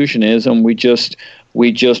contribution is, and we just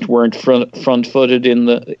weren't front-footed in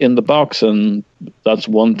the box, and that's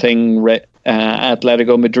one thing.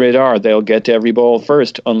 Atletico Madrid they'll get to every ball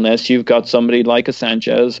first, unless you've got somebody like a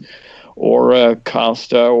Sanchez or a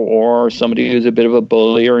Costa or somebody who's a bit of a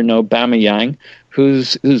bully, or no Aubameyang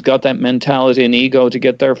who's got that mentality and ego to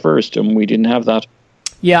get there first, and we didn't have that.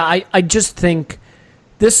 Yeah, I just think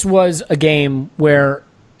this was a game where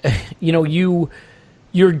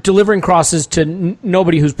you're delivering crosses to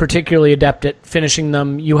nobody who's particularly adept at finishing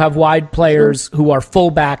them. You have wide players who are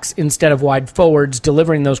fullbacks instead of wide forwards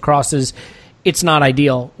delivering those crosses. It's not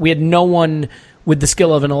ideal. We had no one with the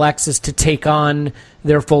skill of an Alexis to take on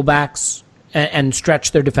their fullbacks and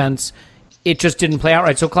stretch their defense. It just didn't play out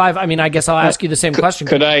right. So, Clive, I mean, I guess I'll ask you the same question.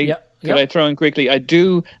 Could I throw in quickly? I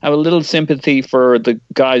do have a little sympathy for the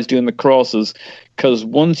guys doing the crosses, because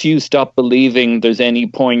once you stop believing there's any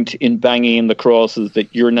point in banging in the crosses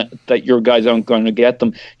that your guys aren't going to get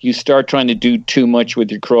them, you start trying to do too much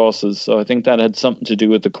with your crosses. So I think that had something to do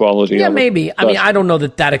with the quality. Yeah, of maybe. It. I mean, I don't know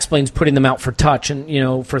that explains putting them out for touch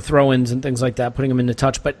and for throw-ins and things like that, putting them into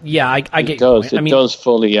touch. But yeah, I get your point. It does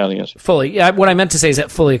fully, Elliot. Fully. Yeah, what I meant to say is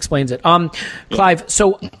that fully explains it. Clive.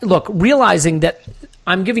 So look, realizing that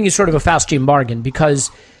I'm giving you sort of a Faustian bargain,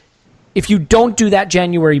 because if you don't do that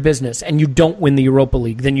January business and you don't win the Europa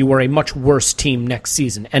League, then you are a much worse team next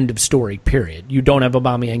season. End of story, period. You don't have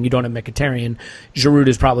Aubameyang, you don't have Mkhitaryan. Giroud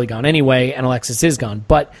is probably gone anyway, and Alexis is gone.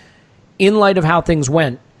 But in light of how things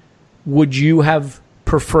went, would you have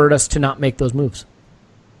preferred us to not make those moves?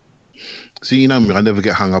 So you know me, I never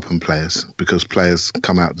get hung up on players, because players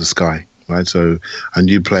come out of the sky, right? So a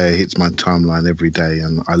new player hits my timeline every day,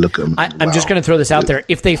 and I look at them. I'm just going to throw this out there.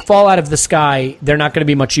 If they fall out of the sky, they're not going to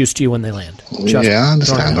be much use to you when they land.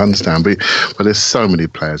 I understand. But there's so many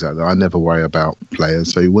players out there. I never worry about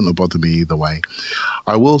players, so it wouldn't have bothered me either way.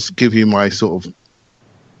 I will give you my sort of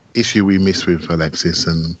issue we miss with Alexis,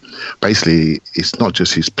 and basically it's not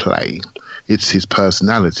just his play, it's his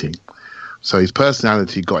personality. So his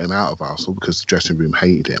personality got him out of Arsenal because the dressing room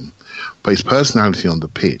hated him, but his personality on the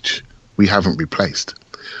pitch we haven't replaced.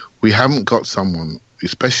 We haven't got someone,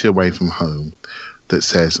 especially away from home, that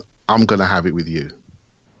says, I'm going to have it with you,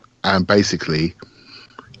 and basically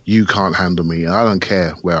you can't handle me, and I don't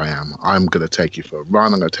care where I am. I'm going to take you for a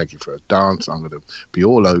run. I'm going to take you for a dance. I'm going to be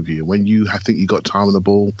all over you. When you think you got time on the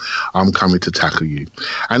ball, I'm coming to tackle you.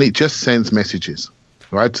 And it just sends messages,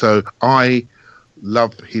 right? So I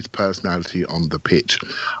love his personality on the pitch.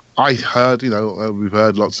 I heard, we've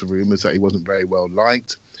heard lots of rumours that he wasn't very well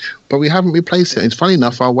liked, but we haven't replaced it. It's funny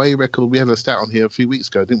enough, our away record, we had a stat on here a few weeks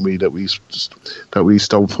ago, didn't we, that we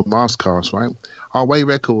stole from Marscast, right? Our away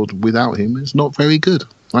record without him is not very good.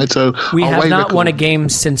 Right, so we have not won a game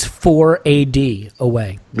since 4 AD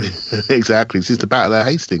away. Exactly, since the Battle of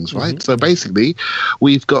Hastings, right? Mm-hmm. So basically,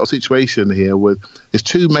 we've got a situation here where there's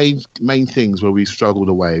two main things where we struggled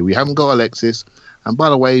away. We haven't got Alexis, and by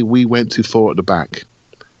the way, we went to 4 at the back.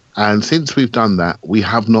 And since we've done that, we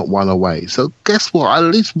have not won away. So guess what? At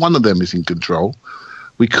least one of them is in control.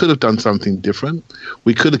 We could have done something different.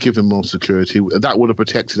 We could have given more security. That would have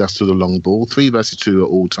protected us to the long ball. 3 versus 2 at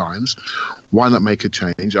all times. Why not make a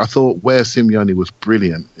change? I thought where Simeone was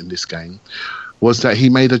brilliant in this game was that he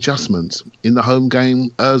made adjustments. In the home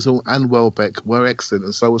game, Ozil and Welbeck were excellent,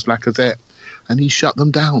 and so was Lacazette. And he shut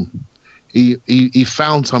them down. He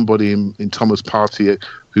found somebody in Thomas Partey,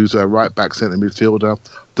 who's a right-back centre midfielder,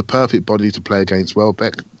 the perfect body to play against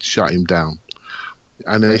Welbeck, shut him down.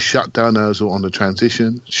 And they shut down Ozil on the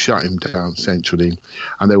transition, shut him down centrally,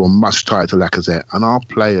 and they were much tighter to Lacazette. And our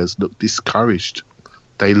players looked discouraged.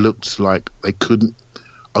 They looked like they couldn't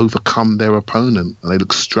overcome their opponent, and they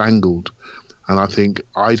looked strangled. And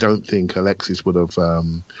I don't think Alexis would have...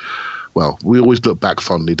 we always look back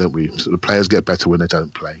fondly, don't we? So the players get better when they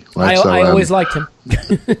don't play. Right? I always liked him.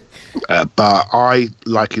 But I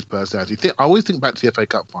like his personality. I always think back to the FA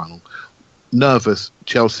Cup final. Nervous,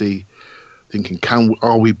 Chelsea... thinking,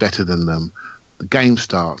 are we better than them? The game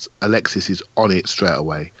starts. Alexis is on it straight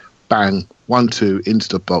away. Bang, 1-2 into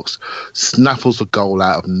the box. Snaffles a goal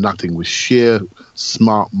out of nothing with sheer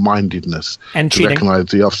smart-mindedness and to cheating. recognise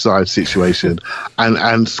the offside situation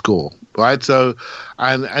and score. Right, so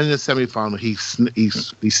and in the semi-final he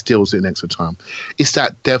steals it in extra time. It's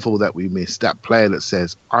that devil that we miss, that player that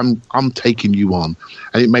says, "I'm taking you on,"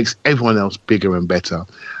 and it makes everyone else bigger and better.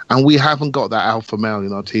 And we haven't got that alpha male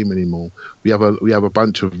in our team anymore. We have a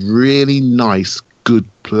bunch of really nice, good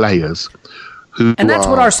players and that's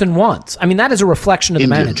what Arsene wants. I mean, that is a reflection of the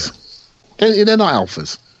manager. They're not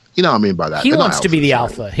alphas. You know what I mean by that? He wants to be the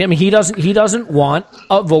alpha. I mean, he doesn't want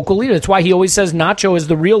a vocal leader. That's why he always says Nacho is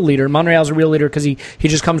the real leader. Monreal's a real leader because he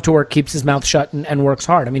just comes to work, keeps his mouth shut, and works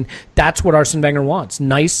hard. I mean, that's what Arsene Wenger wants.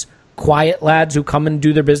 Nice, quiet lads who come and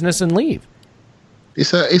do their business and leave.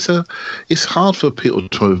 It's hard for people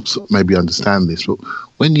to maybe understand this, but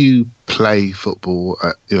when you play football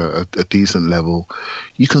at a decent level,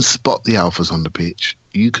 you can spot the alphas on the pitch.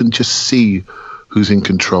 You can just see who's in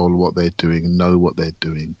control of what they're doing and know what they're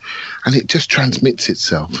doing. And it just transmits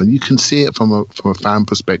itself. And you can see it from a fan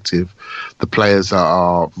perspective. The players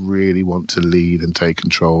that really want to lead and take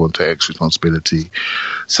control and take extra responsibility.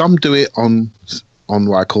 Some do it on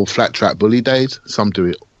what I call flat track bully days. Some do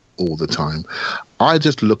it all the time. I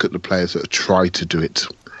just look at the players that try to do it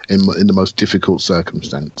in the most difficult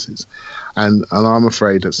circumstances. And I'm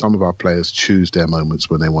afraid that some of our players choose their moments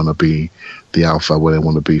when they want to be the alpha, when they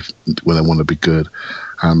want to be good.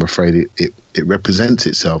 I'm afraid it represents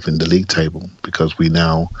itself in the league table because we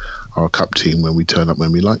now are a cup team when we turn up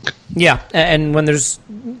when we like. Yeah, and when there's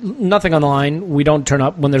nothing on the line, we don't turn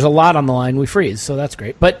up. When there's a lot on the line, we freeze. So that's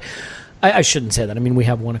great. But I shouldn't say that. I mean, we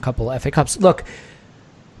have won a couple of FA Cups. Look,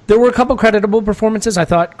 there were a couple creditable performances. I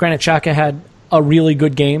thought Granit Xhaka had a really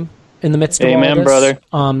good game in the midst of all this. Brother.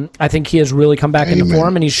 I think he has really come back into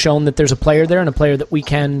form, and he's shown that there's a player there and a player that we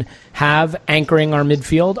can have anchoring our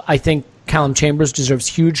midfield. I think Callum Chambers deserves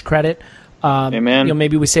huge credit. Amen.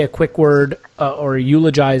 Maybe we say a quick word or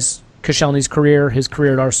eulogize Koscielny's career. His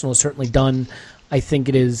career at Arsenal is certainly done. I think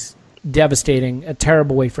it is devastating, a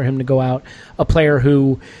terrible way for him to go out. A player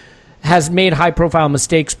who has made high-profile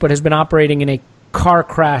mistakes but has been operating in a car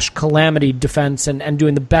crash calamity defense and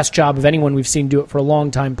doing the best job of anyone we've seen do it for a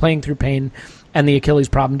long time, playing through pain. and the Achilles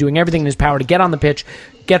problem, doing everything in his power to get on the pitch,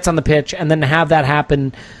 gets on the pitch, and then to have that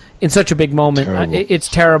happen in such a big moment. It's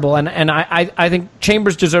terrible. And I think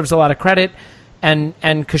Chambers deserves a lot of credit, and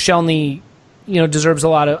Koscielny, deserves a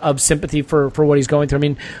lot of sympathy for what he's going through. I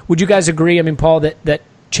mean, would you guys agree? I mean, Paul, that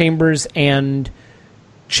Chambers and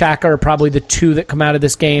Xhaka are probably the two that come out of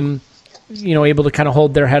this game, able to kind of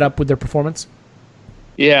hold their head up with their performance?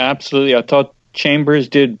 Yeah, absolutely. I thought Chambers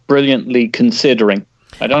did brilliantly considering.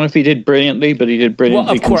 I don't know if he did brilliantly, but he did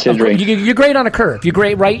brilliantly considering. You grade on a curve. You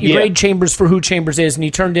grade, right? You grade Chambers for who Chambers is, and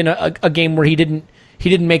he turned in a game where he didn't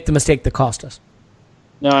make the mistake that cost us.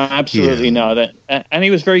 No, absolutely not. And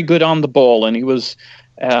he was very good on the ball, and he was,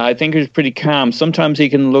 I think he was pretty calm. Sometimes he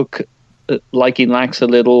can look like he lacks a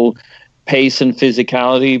little pace and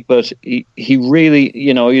physicality, but he really,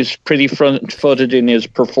 he's pretty front-footed in his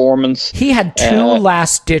performance. He had two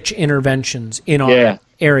last-ditch interventions in our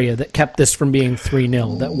area that kept this from being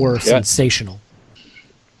 3-0 that were sensational.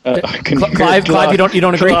 Clive, you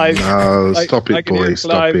don't agree? No, stop it, boys.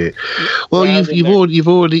 Stop it. Well, you've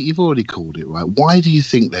already called it, right? Why do you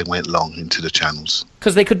think they went long into the channels?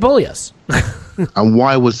 Because they could bully us. And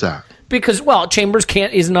why was that? Because Chambers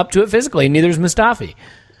isn't up to it physically, and neither is Mustafi.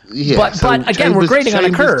 Yeah, but again, we're grading on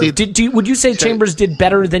a curve. Would you say Chambers did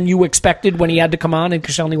better than you expected when he had to come on and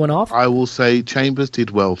Koscielny went off? I will say Chambers did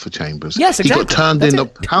well for Chambers. Yes, exactly. He got turned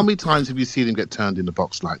in. How many times have you seen him get turned in the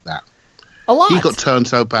box like that? A lot. He got turned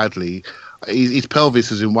so badly. His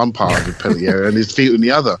pelvis is in one part of the penalty area and his feet in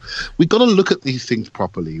the other. We've got to look at these things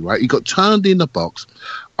properly, right? He got turned in the box.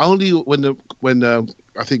 Only when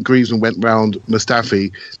I think Griezmann went round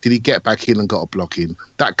Mustafi did he get back in and got a block in.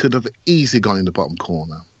 That could have easily gone in the bottom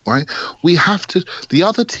corner, right? We have to. The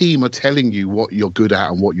other team are telling you what you're good at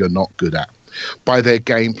and what you're not good at by their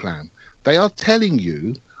game plan. They are telling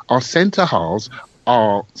you our centre halves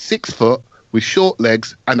are 6 foot with short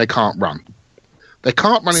legs and they can't run. They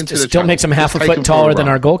can't run into the still makes him half a foot taller than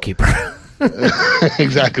our goalkeeper.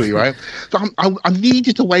 Exactly, right? So I need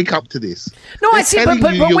you to wake up to this. No, I see, but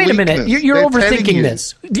wait a minute. You're overthinking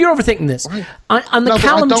this. You're overthinking this. Right. On the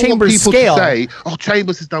Callum Chambers scale. Say,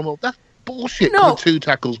 Chambers has done well. That's bullshit. No. 2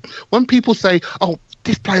 tackles. When people say,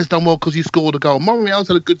 this player's done well because he scored a goal. Monreal's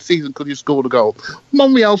had a good season because he scored a goal.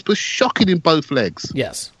 Monreal's was shocking in both legs.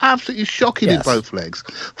 Yes. Absolutely shocking in both legs.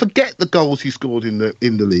 Forget the goals he scored in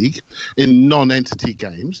the league, in non-entity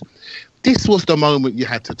games. This was the moment you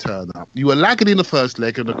had to turn up. You were lagging in the first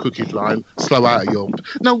leg on the crooked line, slow out of your...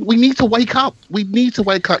 No, we need to wake up. We need to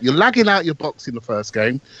wake up. You're lagging out your box in the first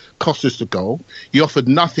game, cost us the goal. You offered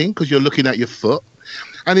nothing because you're looking at your foot.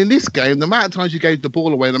 And in this game, the amount of times you gave the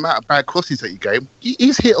ball away, the amount of bad crosses that you gave,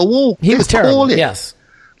 he's hit a wall. He was terrible, yes.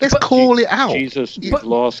 Let's call it out. Jesus, you've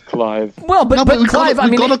lost Clive. Well, but Clive,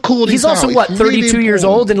 he's also, 32 years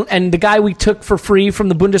old, and the guy we took for free from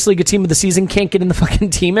the Bundesliga team of the season can't get in the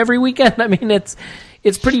fucking team every weekend? I mean, it's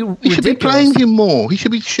pretty ridiculous. He should be playing him more. He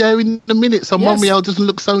should be sharing the minutes so Monreal doesn't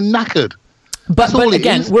look so knackered. But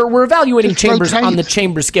again, we're evaluating Chambers on the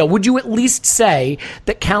Chambers scale. Would you at least say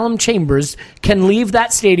that Callum Chambers can leave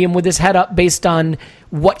that stadium with his head up based on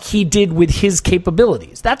what he did with his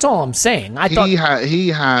capabilities? That's all I'm saying. He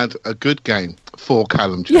had a good game for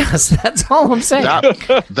Callum Chambers. Yes, that's all I'm saying.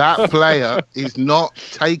 That player is not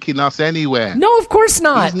taking us anywhere. No, of course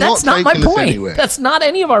not. That's not my point. That's not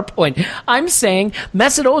any of our point. I'm saying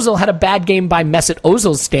Mesut Ozil had a bad game by Mesut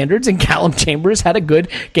Ozil's standards, and Callum Chambers had a good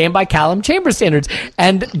game by Callum Chambers standards.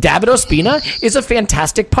 And David Ospina is a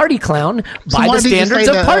fantastic party clown by the standards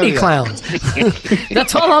of party clowns.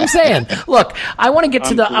 That's all I'm saying. Look, I want to get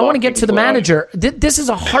to the manager. This is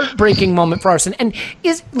a heartbreaking moment for Arsene. And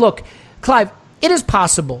Clive, it is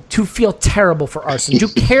possible to feel terrible for Arsene, to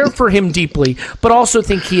care for him deeply, but also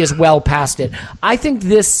think he is well past it. I think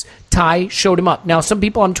this tie showed him up. Now, some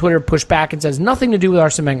people on Twitter push back and says nothing to do with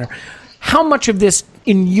Arsene Wenger. How much of this,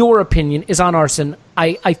 in your opinion, is on Arsene?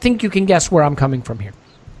 I think you can guess where I'm coming from here.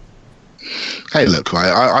 Hey, look,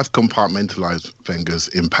 I've compartmentalized Wenger's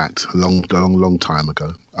impact a long time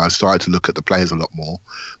ago. I started to look at the players a lot more,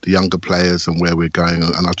 the younger players and where we're going,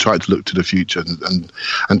 and I've tried to look to the future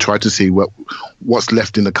and try to see what's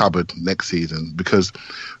left in the cupboard next season, because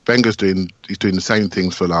Wenger's doing the same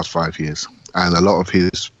things for the last 5 years, and a lot of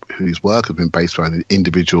his work has been based around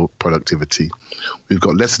individual productivity. We've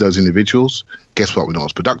got less of those individuals. Guess what? We're not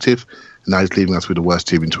as productive. Now he's leaving us with the worst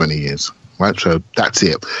team in 20 years. Right, so that's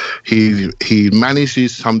it. He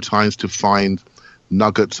manages sometimes to find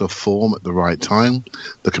nuggets of form at the right time.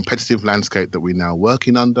 The competitive landscape that we're now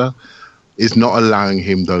working under is not allowing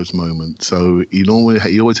him those moments. So he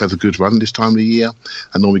always has a good run this time of the year,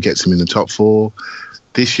 and normally gets him in the top 4.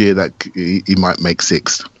 This year, that he might make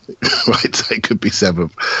 6th. right? So it could be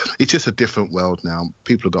 7th. It's just a different world now.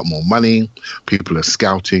 People have got more money. People are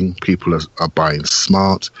scouting. People are buying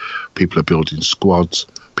smart. People are building squads.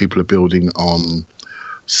 People are building on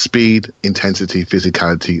speed, intensity,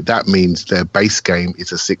 physicality. That means their base game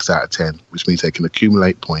is a 6 out of 10, which means they can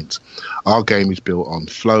accumulate points. Our game is built on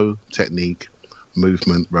flow, technique,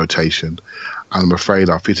 movement, rotation. And I'm afraid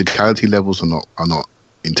our physicality levels are not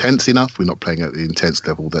intense enough. We're not playing at the intense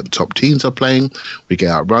level that the top teams are playing. We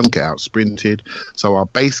get outrun, get out sprinted. So our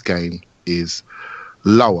base game is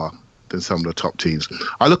lower than some of the top teams.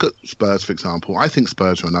 I look at Spurs, for example. I think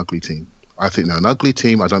Spurs are an ugly team. I think they're an ugly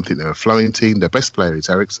team. I don't think they're a flowing team. Their best player is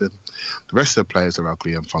Eriksen. The rest of the players are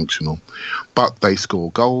ugly and functional. But they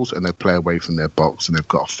score goals and they play away from their box, and they've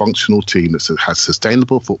got a functional team that has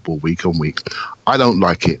sustainable football week on week. I don't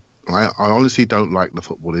like it. I honestly don't like the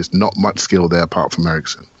football. There's not much skill there apart from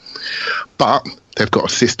Eriksen. But they've got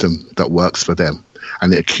a system that works for them,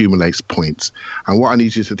 and it accumulates points. And what I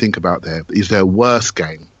need you to think about there is their worst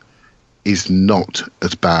game is not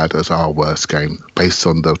as bad as our worst game based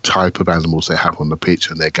on the type of animals they have on the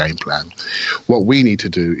pitch and their game plan. What we need to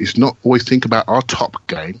do is not always think about our top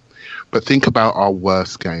game, but think about our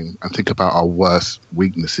worst game and think about our worst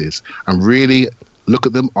weaknesses and really look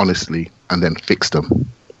at them honestly and then fix them.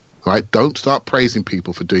 Right? Don't start praising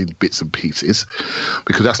people for doing bits and pieces,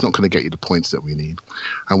 because that's not going to get you the points that we need.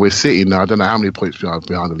 And we're sitting now, I don't know how many points behind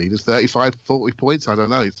the leaders, 35, 40 points, I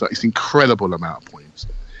don't know. It's an incredible amount of points.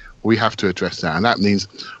 We have to address that, and that means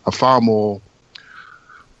a far more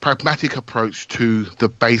pragmatic approach to the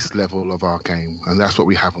base level of our game, and that's what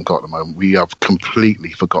we haven't got at the moment. We have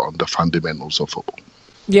completely forgotten the fundamentals of football.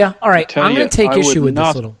 Yeah, all right. I'm going to take issue with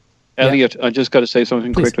this little. Elliot, I just got to say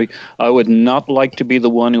something quickly. I would not like to be the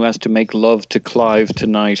one who has to make love to Clive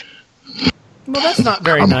tonight. Well, that's not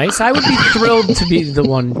very nice. I would be thrilled to be the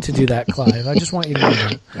one to do that, Clive. I just want you to know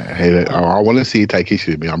that. Hey, I want to see you take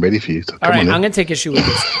issue with me. I'm ready for you. So all right, I'm going to take issue with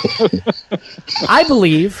this. I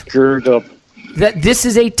believe Gird up. that this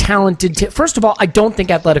is a talented team. First of all, I don't think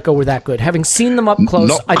Atletico were that good. Having seen them up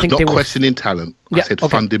close, I think they were. Not questioning talent. I said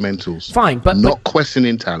fundamentals. Fine, but not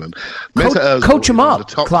questioning talent. Coach him up,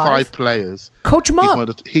 the top Clive. 5 players. Coach him up.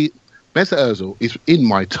 Mesut Ozil is in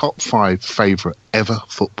my top 5 favourite ever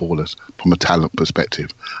footballers from a talent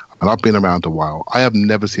perspective. And I've been around a while. I have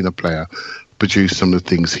never seen a player produce some of the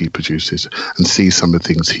things he produces and see some of the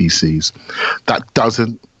things he sees. That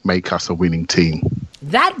doesn't make us a winning team.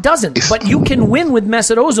 That doesn't. But you can win with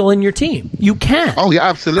Mesut Ozil in your team. You can. Oh yeah,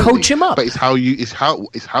 absolutely. Coach him up. But it's how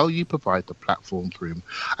you provide the platform for him,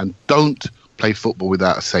 and don't play football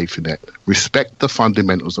without a safety net. Respect the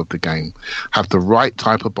fundamentals of the game. Have the right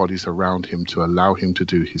type of bodies around him to allow him to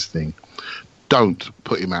do his thing. Don't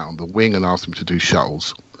put him out on the wing and ask him to do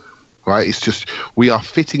shuttles. Right? It's just, we are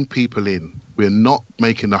fitting people in. We're not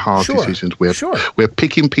making the hard decisions. We're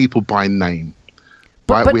picking people by name.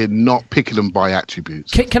 Right? We're not picking them by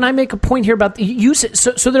attributes. Can I make a point here about you?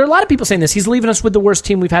 So there are a lot of people saying this. He's leaving us with the worst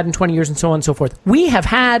team we've had in 20 years and so on and so forth. We have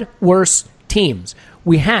had worse teams.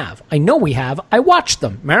 We have. I know we have. I watched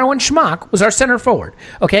them. Marouane Schmach was our center forward.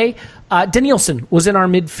 Okay? Danielson was in our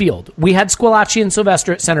midfield. We had Squillaci and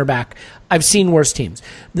Sylvester at center back. I've seen worse teams.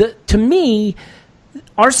 To me,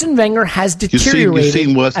 Arsene Wenger has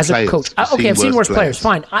deteriorated as a coach. Okay, I've seen worse players.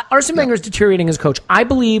 Fine. Arsene Wenger is deteriorating as a coach. I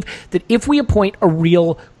believe that if we appoint a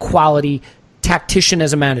real quality tactician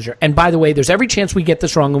as a manager, and by the way, there's every chance we get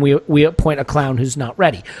this wrong and we appoint a clown who's not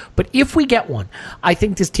ready. But if we get one, I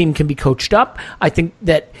think this team can be coached up. I think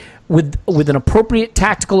that with an appropriate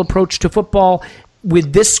tactical approach to football,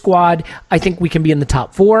 with this squad, I think we can be in the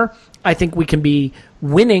top 4. I think we can be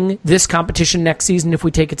winning this competition next season if we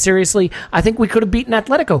take it seriously. I think we could have beaten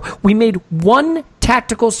Atletico. We made one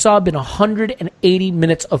tactical sub in 180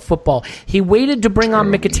 minutes of football. He waited to bring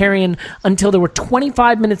on Mkhitaryan until there were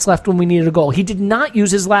 25 minutes left when we needed a goal. He did not use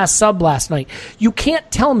his last sub last night. You can't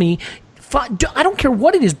tell me, I don't care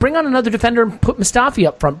what it is, bring on another defender and put Mustafi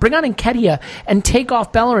up front. Bring on Nketiah and take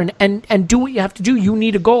off Bellerin and do what you have to do. You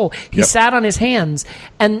need a goal. He sat on his hands,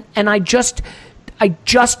 and I just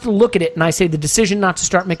look at it and I say the decision not to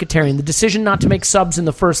start Mkhitaryan, the decision not to make subs in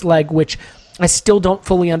the first leg, which I still don't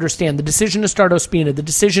fully understand, the decision to start Ospina, the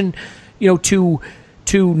decision, to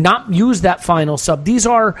not use that final sub. These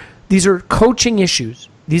are coaching issues.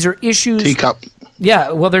 These are issues. Teacup.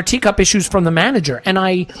 Yeah, well, they're teacup issues from the manager, and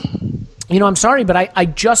I'm sorry, but I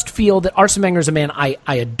just feel that Arsene Wenger is a man I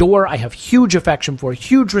adore, I have huge affection for,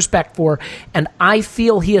 huge respect for, and I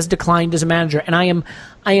feel he has declined as a manager, and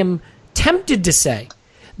I am tempted to say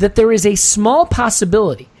that there is a small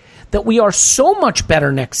possibility that we are so much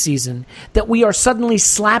better next season that we are suddenly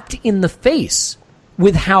slapped in the face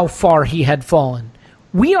with how far he had fallen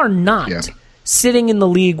We are not sitting in the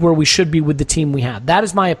league where we should be with the team we have. That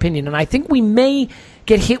is my opinion. And I think we may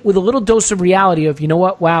get hit with a little dose of reality of, you know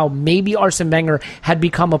what, wow, maybe Arsene Wenger had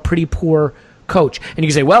become a pretty poor coach. And you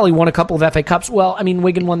can say, well, he won a couple of FA Cups. Well, I mean,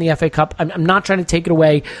 Wigan won the FA Cup. I'm not trying to take it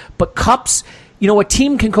away. But cups, a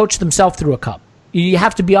team can coach themselves through a cup. You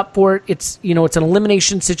have to be up for it. It's an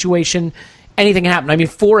elimination situation. Anything can happen. I mean,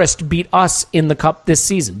 Forest beat us in the cup this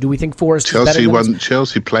season. Do we think Forest is better than us?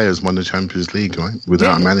 Chelsea players won the Champions League, right?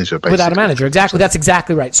 Without a manager, basically. Without a manager, exactly. That's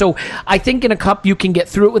exactly right. So I think in a cup you can get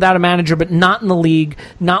through it without a manager, but not in the league,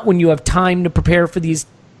 not when you have time to prepare for these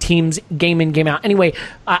teams game in, game out. Anyway,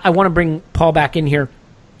 I want to bring Paul back in here.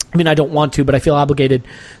 I mean, I don't want to, but I feel obligated.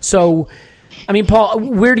 So, I mean, Paul,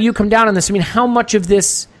 where do you come down on this? I mean, how much of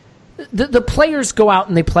this... The players go out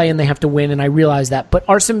and they play and they have to win, and I realize that. But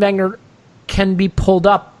Arsene Wenger can be pulled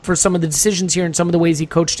up for some of the decisions here and some of the ways he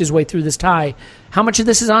coached his way through this tie. How much of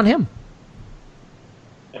this is on him?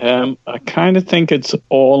 I kind of think it's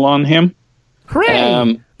all on him.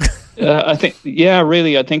 Hooray! I think,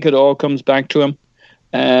 really, I think it all comes back to him.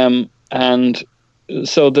 And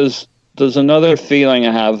so there's another feeling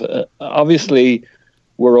I have. Obviously,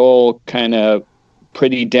 we're all kind of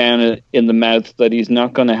pretty down in the mouth that he's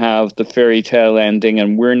not going to have the fairy tale ending,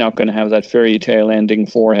 and we're not going to have that fairy tale ending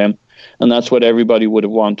for him. And that's what everybody would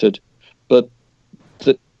have wanted. But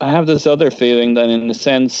I have this other feeling that in a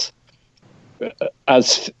sense,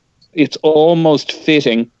 as it's almost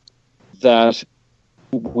fitting that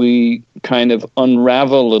we kind of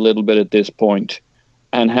unravel a little bit at this point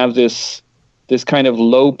and have this kind of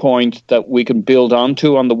low point that we can build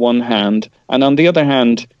onto on the one hand. And on the other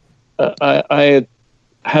hand, I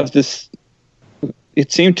have this... It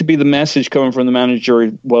seemed to be the message coming from the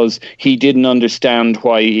manager was he didn't understand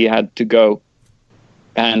why he had to go.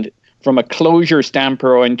 And from a closure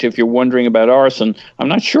standpoint, if you're wondering about Arsene, I'm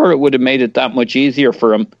not sure it would have made it that much easier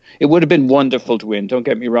for him. It would have been wonderful to win, don't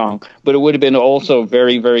get me wrong, but it would have been also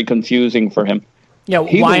very, very confusing for him. Yeah,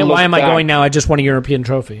 why am I going now? I just won a European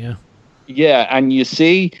trophy, yeah. Yeah, and you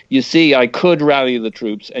see, I could rally the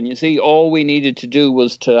troops, and you see, all we needed to do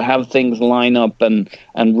was to have things line up, and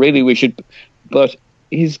really we should... But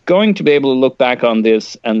he's going to be able to look back on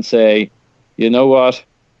this and say, you know what,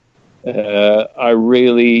 I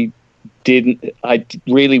really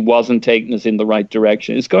wasn't taking us in the right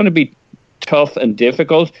direction. It's going to be tough and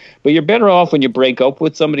difficult, but you're better off when you break up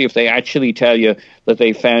with somebody if they actually tell you that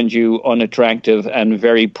they found you unattractive and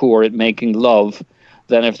very poor at making love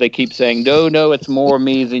than if they keep saying, no, it's more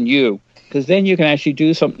me than you. Because then you can actually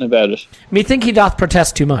do something about it. Methinks he doth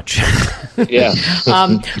protest too much. Yeah.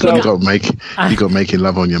 You got making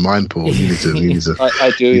love on your mind, Paul. You need to.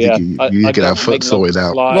 I do. Yeah. You need to have foot sorted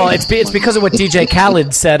out. Well, it's because of what DJ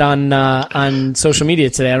Khaled said on social media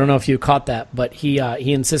today. I don't know if you caught that, but he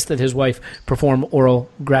insists that his wife perform oral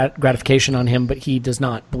gratification on him, but he does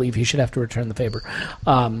not believe he should have to return the favor.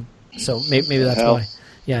 So maybe that's why.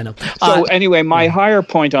 Yeah, I know. So anyway, my higher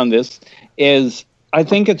point on this is, I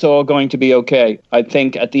think it's all going to be okay. I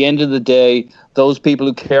think at the end of the day, those people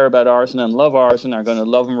who care about Arsene and love Arsene are going to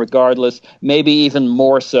love him regardless, maybe even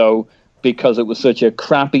more so because it was such a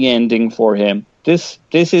crappy ending for him. This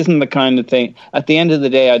isn't the kind of thing. At the end of the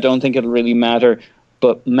day, I don't think it'll really matter,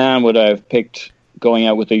 but man, would I have picked going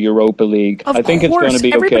out with the Europa League. I think it's going to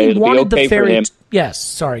be okay. It'll be okay for him. Yes,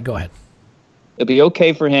 sorry, go ahead. It'll be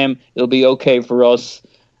okay for him. It'll be okay for us.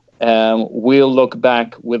 We'll look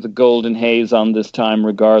back with the golden haze on this time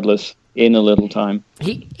regardless in a little time.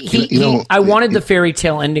 I wanted the fairy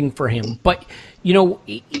tale ending for him, but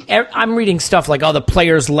I'm reading stuff like, the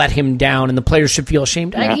players let him down and the players should feel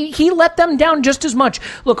ashamed. Yeah. He let them down just as much.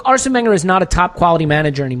 Look, Arsene Wenger is not a top quality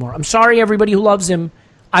manager anymore. I'm sorry, everybody who loves him.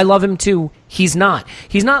 I love him too. He's not.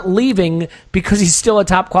 He's not leaving because he's still a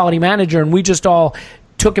top quality manager and we just all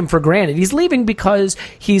took him for granted. He's leaving because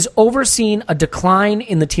he's overseen a decline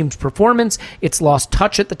in the team's performance. It's lost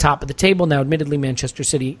touch at the top of the table. Now, admittedly, Manchester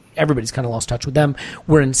City, everybody's kind of lost touch with them.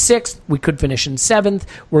 We're in 6th. We could finish in 7th.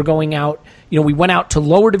 We're going out. We went out to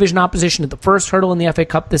lower division opposition at the first hurdle in the FA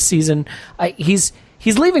Cup this season. He's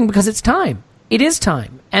leaving because it's time. It is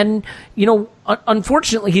time. And,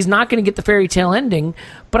 unfortunately, he's not going to get the fairy tale ending,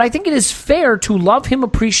 but I think it is fair to love him,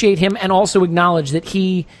 appreciate him, and also acknowledge that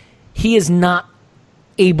he is not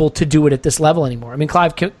able to do it at this level anymore. I mean,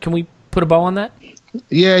 Clive, can we put a bow on that?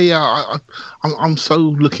 Yeah. I'm so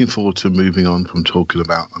looking forward to moving on from talking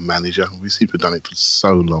about a manager. We seem to have done it for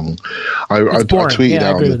so long. I tweeted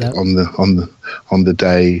out on the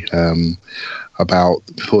day about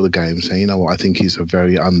before the game saying, I think he's a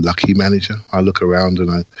very unlucky manager. I look around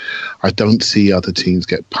and I don't see other teams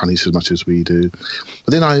get punished as much as we do.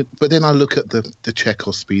 But then I look at the Czech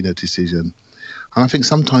Ospina decision. And I think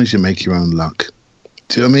sometimes you make your own luck.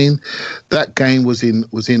 Do you know what I mean? That game was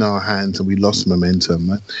in our hands and we lost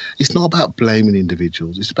momentum. It's not about blaming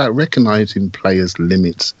individuals. It's about recognising players'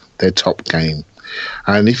 limits, their top game.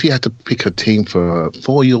 And if you had to pick a team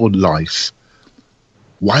for your life,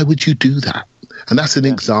 why would you do that? And that's an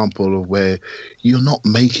example of where you're not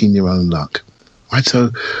making your own luck. Right? So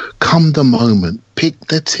come the moment, pick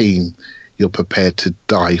the team you're prepared to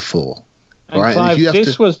die for. And right? Clive,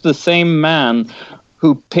 this was the same man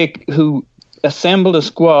who assembled a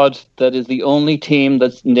squad that is the only team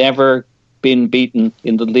that's never been beaten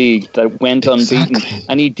in the league, that went unbeaten.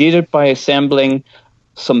 And he did it by assembling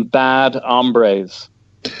some bad hombres.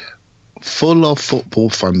 Full of football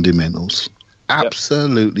fundamentals.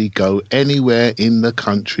 Absolutely go anywhere in the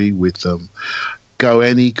country with them. Go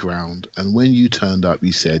any ground. And when you turned up,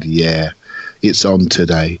 you said, yeah, it's on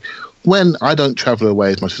today. When I don't travel away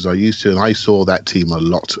as much as I used to, and I saw that team a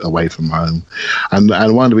lot away from home. And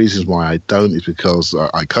one of the reasons why I don't is because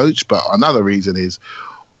I coach, but another reason is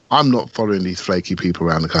I'm not following these flaky people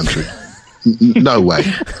around the country. No way.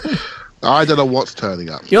 I don't know what's turning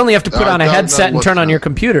up. You only have to put on a headset and turn on your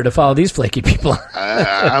computer to follow these flaky people.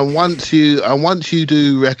 And once you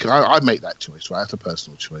do, I make that choice, right? It's a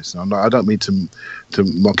personal choice. I don't mean to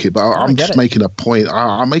mock it, but I'm just making a point.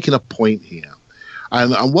 I'm making a point here.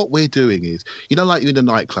 And what we're doing is, like you're in a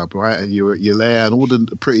nightclub, right? And you're there, and all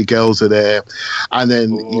the pretty girls are there, and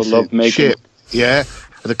then you love making shit, yeah.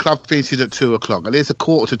 And the club finishes at 2:00, and there's a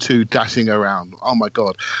 1:45 dashing around. Oh my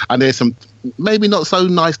god! And there's some maybe not so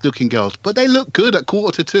nice looking girls, but they look good at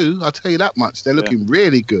 1:45. I'll tell you that much. They're looking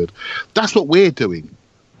really good. That's what we're doing.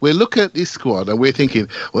 We're looking at this squad, and we're thinking,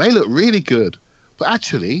 well, they look really good, but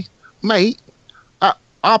actually, mate.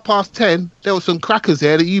 10:30, there were some crackers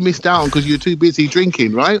there that you missed out on because you're too busy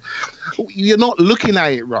drinking, right? You're not looking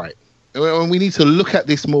at it right. And we need to look at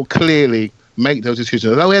this more clearly, make those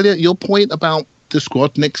decisions. Although, Elliot, your point about the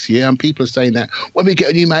squad next year, and people are saying that when we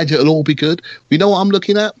get a new manager, it'll all be good. You know what I'm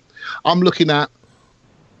looking at? I'm looking at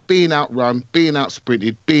being outrun, being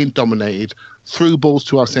outsprinted, being dominated, through balls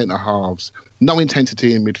to our centre halves, no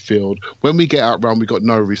intensity in midfield. When we get outrun, we got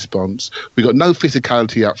no response. We got no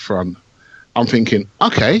physicality up front. I'm thinking,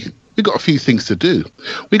 okay, we've got a few things to do.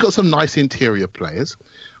 We've got some nice interior players.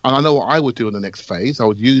 And I know what I would do in the next phase. I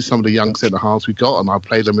would use some of the young centre-halves we got and I'd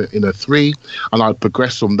play them in a 3 and I'd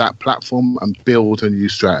progress from that platform and build a new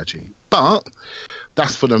strategy. But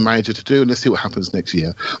that's for the manager to do, and let's see what happens next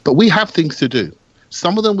year. But we have things to do.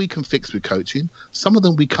 Some of them we can fix with coaching. Some of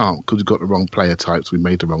them we can't because we've got the wrong player types. We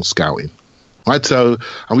made the wrong scouting. Right? So,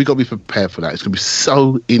 and we've got to be prepared for that. It's going to be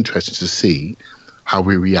so interesting to see how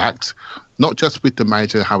we react, not just with the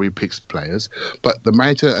manager and how he picks players, but the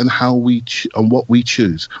manager and how and what we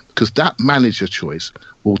choose, because that manager choice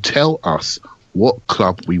will tell us what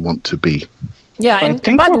club we want to be. Yeah, and I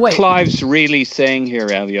think by the way, Clive's really saying here,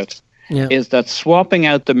 Elliot, is that swapping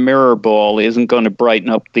out the mirror ball isn't going to brighten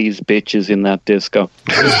up these bitches in that disco.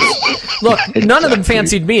 Look, none of them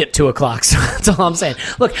fancied me at 2:00, so that's all I'm saying.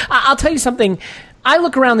 Look, I'll tell you something. I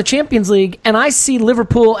look around the Champions League and I see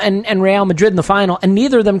Liverpool and Real Madrid in the final, and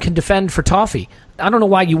neither of them can defend for toffee. I don't know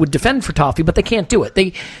why you would defend for toffee, but they can't do it.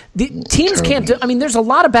 The teams can't do. I mean, there's a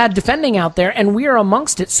lot of bad defending out there, and we are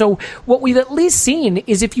amongst it. So what we've at least seen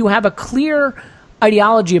is if you have a clear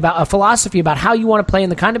ideology about a philosophy about how you want to play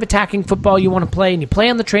and the kind of attacking football you want to play, and you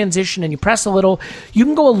play on the transition and you press a little, you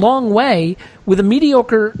can go a long way with a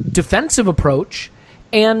mediocre defensive approach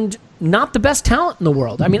and not the best talent in the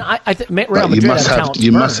world. I mean, I think Real Madrid has talent.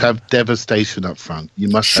 You must have devastation up front. You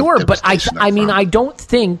must sure, have but I mean, I don't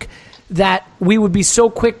think that we would be so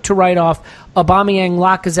quick to write off Aubameyang,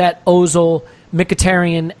 Lacazette, Ozil,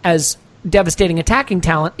 Mkhitaryan as devastating attacking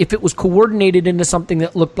talent if it was coordinated into something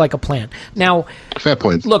that looked like a plan. Now, fair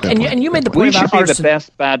point. Look, fair and point. You made the point about Arsenal. We should be the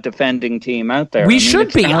best bad defending team out there. We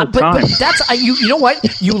should be, but that's you know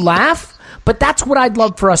what? You laugh. But that's what I'd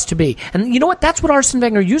love for us to be. And you know what? That's what Arsene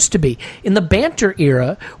Wenger used to be. In the banter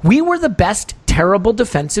era, we were the best terrible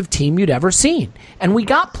defensive team you'd ever seen. And we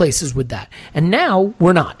got places with that. And now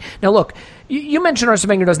we're not. Now, look, you mentioned Arsene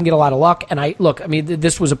Wenger doesn't get a lot of luck. And I mean,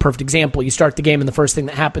 this was a perfect example. You start the game and the first thing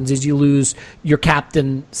that happens is you lose your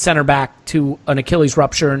captain center back to an Achilles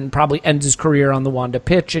rupture and probably ends his career on the Wanda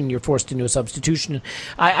pitch, and you're forced into a substitution.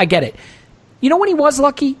 I get it. You know when he was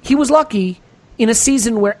lucky? He was lucky in a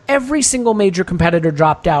season where every single major competitor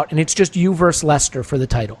dropped out, and it's just you versus Leicester for the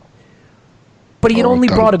title. But he had only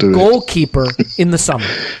brought a goalkeeper in the summer.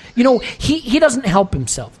 You know, he doesn't help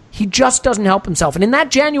himself. He just doesn't help himself. And in that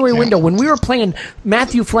January window, when we were playing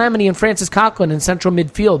Matthew Flamini and Francis Coquelin in central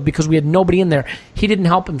midfield because we had nobody in there, he didn't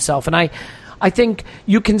help himself. And I think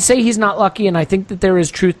you can say he's not lucky, and I think that there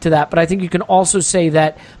is truth to that, but I think you can also say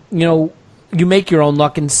that, you make your own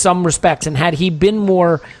luck in some respects, and had he been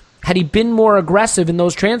more aggressive in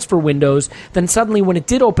those transfer windows, then suddenly when it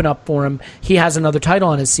did open up for him, he has another title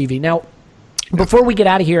on his CV. Now, before we get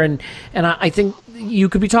out of here, and I think you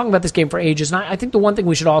could be talking about this game for ages, and I think the one thing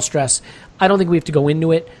we should all stress, I don't think we have to go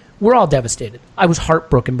into it, we're all devastated. I was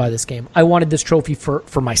heartbroken by this game. I wanted this trophy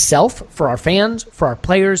for myself, for our fans, for our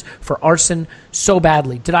players, for Arsene so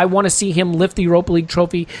badly. Did I want to see him lift the Europa League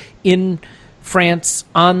trophy in France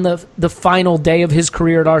on the final day of his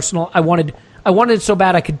career at Arsenal? I wanted it so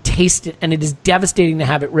bad I could taste it, and it is devastating to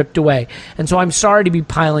have it ripped away. And so I'm sorry to be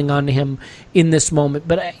piling on him in this moment,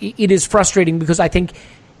 but it is frustrating because I think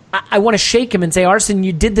I want to shake him and say, Arsene,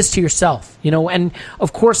 you did this to yourself, and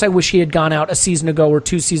of course I wish he had gone out a season ago or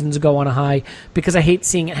 2 seasons ago on a high, because I hate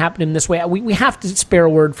seeing it happen in this way. We have to spare a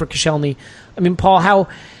word for Koscielny. I mean, Paul, how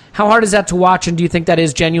hard is that to watch, and do you think that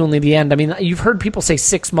is genuinely the end? I mean, you've heard people say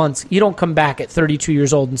 6 months. You don't come back at 32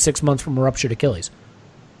 years old in 6 months from a ruptured Achilles.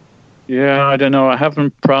 Yeah, I don't know. I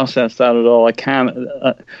haven't processed that at all. I can't.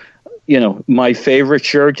 My favorite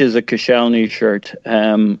shirt is a Koscielny shirt.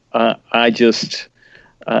 I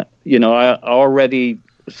already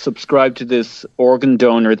subscribe to this organ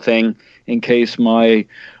donor thing in case my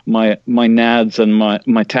nads and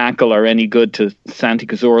my tackle are any good to Santi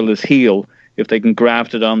Cazorla's heel. If they can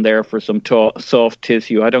graft it on there for some soft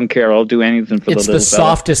tissue, I don't care. I'll do anything for the little fella. It's the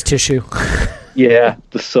softest tissue. Yeah,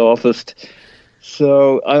 the softest.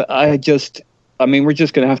 So we're just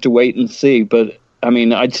going to have to wait and see. But I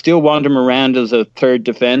mean, I'd still want him around as a third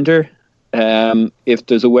defender. If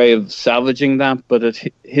there's a way of salvaging that, but at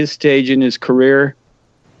his stage in his career,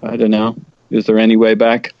 I don't know. Is there any way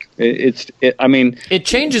back? It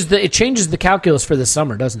changes the calculus for this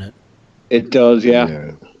summer, doesn't it? It does,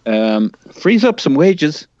 yeah. Frees up some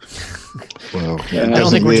wages. Well, I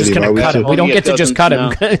don't think we're just going to cut him. We don't get to just cut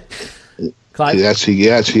him. He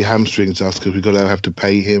actually hamstrings us because we've got to have to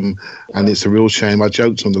pay him, and it's a real shame. I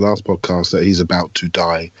joked on the last podcast that he's about to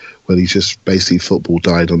die. Well, he's just basically football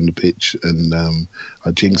died on the pitch, and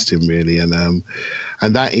I jinxed him really. And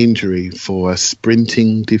that injury for a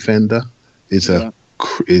sprinting defender is a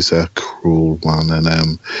cruel one,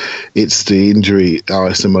 and it's the injury.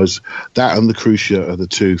 It's the most, that and the cruciate are the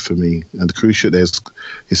two for me. And the cruciate,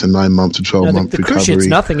 it's a 9 month to 12 month recovery. The cruciate's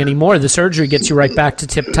nothing anymore. The surgery gets you right back to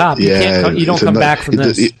tip top. You don't come back from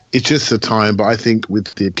this. It's just the time. But I think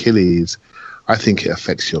with the Achilles, I think it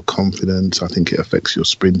affects your confidence. I think it affects your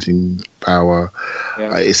sprinting power.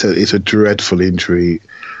 Yeah. It's a dreadful injury.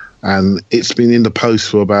 And it's been in the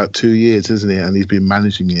post for about 2 years, isn't it? And he's been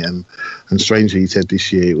managing it. And strangely, he said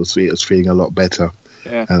this year it was feeling a lot better.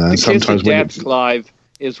 Yeah. And sometimes when Clive,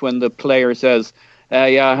 is when the player says,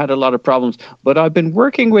 I had a lot of problems, but I've been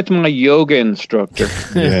working with my yoga instructor.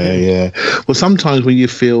 Yeah. Well, sometimes when you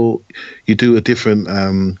feel you do a different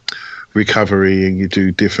recovery and you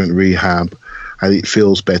do different rehab, and it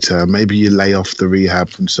feels better. Maybe you lay off the rehab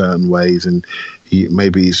from certain ways, and it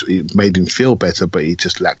made him feel better, but he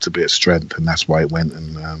just lacked a bit of strength, and that's why it went.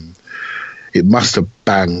 And it must have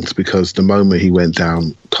banged, because the moment he went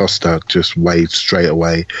down, Costa just waved straight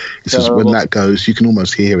away. It's just when that goes, you can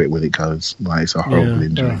almost hear it when it goes. Like, it's a horrible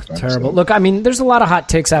injury. Terrible. So. Look, I mean, there's a lot of hot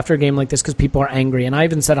takes after a game like this because people are angry, and I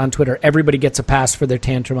even said on Twitter, everybody gets a pass for their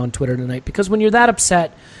tantrum on Twitter tonight, because when you're that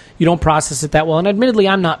upset, you don't process it that well. And admittedly,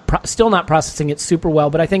 I'm still not processing it super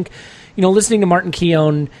well. But I think, listening to Martin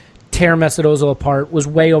Keown tear Mesut Ozil apart was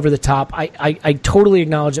way over the top. I totally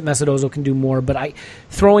acknowledge that Mesut Ozil can do more, but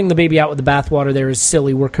throwing the baby out with the bathwater there is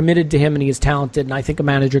silly. We're committed to him, and he is talented, and I think a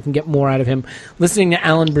manager can get more out of him. Listening to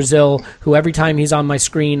Alan Brazil, who every time he's on my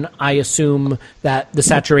screen, I assume that the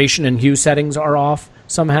saturation and hue settings are off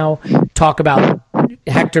somehow, talk about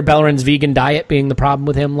Hector Bellerin's vegan diet being the problem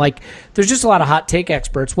with him. Like, there's just a lot of hot take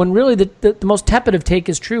experts, when really the most tepid of take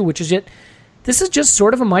is true, which is this is just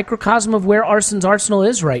sort of a microcosm of where Arsene's Arsenal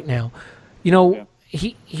is right now.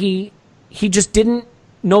 He just didn't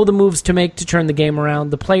know the moves to make to turn the game around.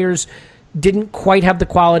 The players didn't quite have the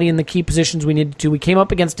quality in the key positions we needed to. We came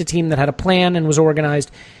up against a team that had a plan and was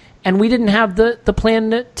organized, and we didn't have the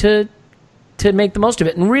plan to make the most of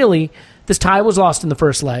it. And really, this tie was lost in the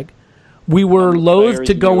first leg. We were loath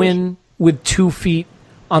to go in with 2 feet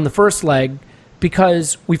on the first leg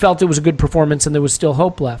because we felt it was a good performance and there was still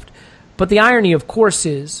hope left. But the irony, of course,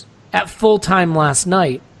 is at full time last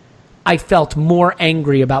night, I felt more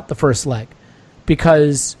angry about the first leg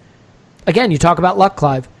because, again, you talk about luck,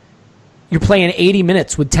 Clive. You're playing 80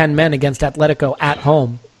 minutes with 10 men against Atletico at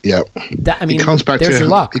home. Yeah. It comes back there's your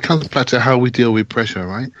luck. It comes back to how we deal with pressure,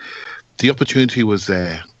 right? The opportunity was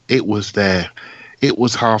there. It was there. it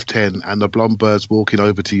was 10:30 and the blonde bird's walking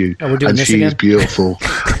over to you, we're doing and this she's again? beautiful.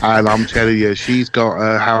 And I'm telling you, she's got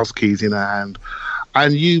her house keys in her hand,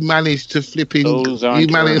 and you managed to flipping. Those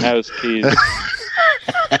aren't her house keys.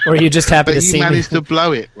 Or you just happen to see you me. managed to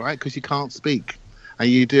blow it, right? Because you can't speak, and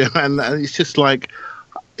you do, and it's just like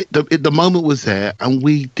the moment was there, and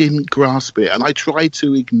we didn't grasp it. And I tried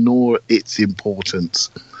to ignore its importance,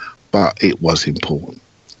 but it was important.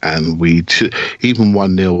 And even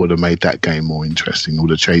 1-0 would have made that game more interesting. Would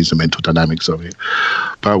have changed the mental dynamics of it.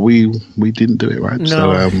 But we didn't do it, right? No.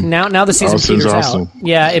 So, now the season Arsenal's peters Arsenal. out.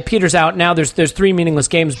 Yeah, it peters out. Now there's 3 meaningless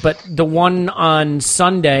games, but the one on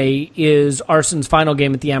Sunday is Arsenal's final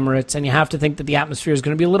game at the Emirates, and you have to think that the atmosphere is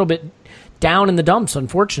going to be a little bit down in the dumps,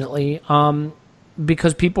 unfortunately,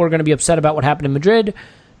 because people are going to be upset about what happened in Madrid,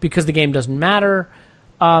 because the game doesn't matter.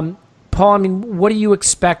 Paul, I mean, what do you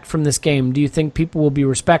expect from this game? Do you think people will be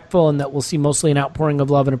respectful and that we'll see mostly an outpouring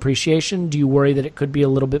of love and appreciation? Do you worry that it could be a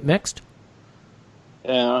little bit mixed?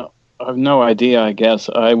 I have no idea, I guess.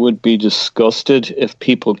 I would be disgusted if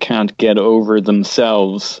people can't get over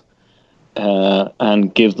themselves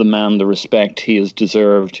and give the man the respect he has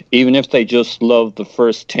deserved, even if they just love the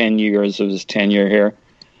first 10 years of his tenure here.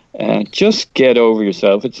 Just get over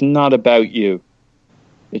yourself. It's not about you.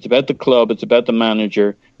 It's about the club. It's about the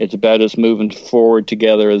manager. It's about us moving forward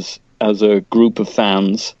together as a group of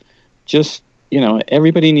fans. Just,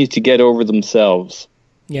 everybody needs to get over themselves.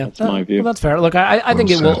 Yeah, that's my view. Well, that's fair. Look, I think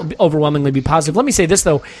it will overwhelmingly be positive. Let me say this,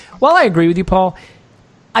 though. While I agree with you, Paul,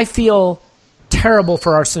 I feel terrible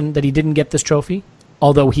for Arsene that he didn't get this trophy,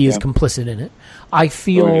 although he is complicit in it. I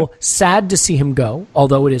feel sad to see him go,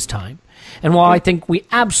 although it is time. And while I think we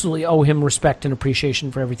absolutely owe him respect and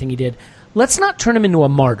appreciation for everything he did, let's not turn him into a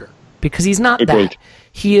martyr, because he's not that.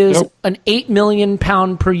 He is an £8 million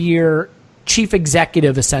per year chief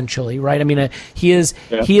executive, essentially, right? I mean, he is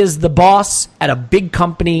the boss at a big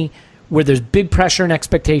company where there's big pressure and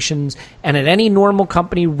expectations, and at any normal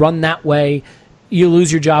company run that way, you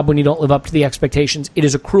lose your job when you don't live up to the expectations. It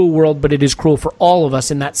is a cruel world, but it is cruel for all of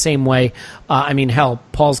us in that same way. I mean, hell,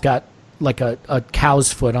 Paul's got like a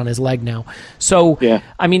cow's foot on his leg now. So,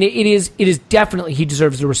 I mean, it is definitely, he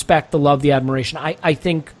deserves the respect, the love, the admiration. I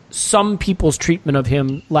think some people's treatment of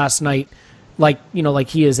him last night, like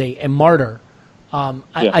he is a martyr,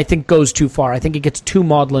 I think goes too far. I think it gets too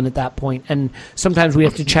maudlin at that point, and sometimes we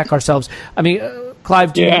have to check ourselves. I mean,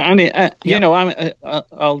 Clive, I'll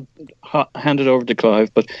hand it over to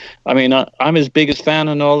Clive, but I mean, I'm his biggest fan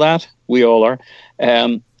and all that. We all are.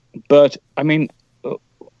 But I mean,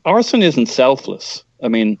 Arsene isn't selfless. I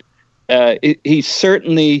mean, he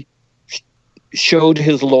certainly showed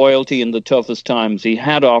his loyalty in the toughest times. He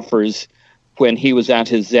had offers when he was at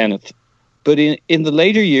his zenith. But in the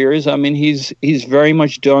later years, I mean, he's very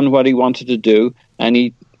much done what he wanted to do, and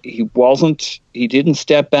he didn't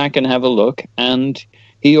step back and have a look, and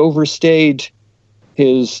he overstayed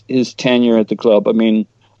his tenure at the club. I mean,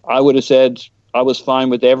 I would have said I was fine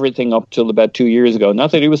with everything up till about 2 years ago. Not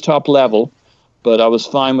that he was top level, but I was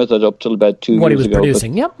fine with it up till about 2 years ago. What he was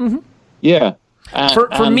producing, Yeah.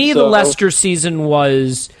 For me, the Leicester season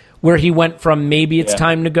was where he went from maybe it's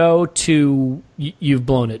time to go to you've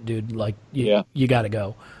blown it, dude. Like you got to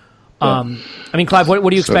go. I mean, Clive, what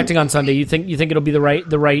are you expecting on Sunday? You think it'll be the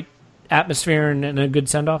right atmosphere and a good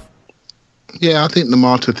send off? Yeah, I think the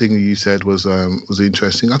martyr thing you said was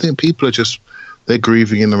interesting. I think people are they're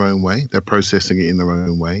grieving in their own way. They're processing it in their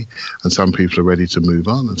own way. And some people are ready to move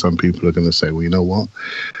on. And some people are going to say, well, you know what?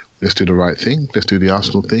 Let's do the right thing. Let's do the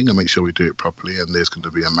Arsenal thing and make sure we do it properly. And there's going to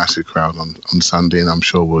be a massive crowd on Sunday, and I'm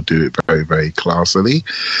sure we'll do it very, very classily.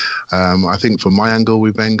 I think from my angle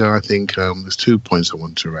with Wenger, I think there's 2 points I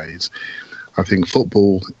want to raise. I think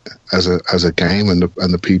football as a game and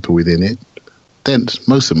the people within it, then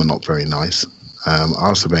most of them are not very nice.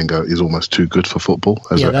 Arsene Wenger is almost too good for football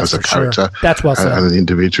as a character, That's well said. as an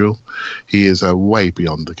individual. He is way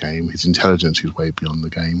beyond the game. His intelligence is way beyond the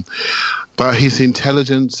game. But his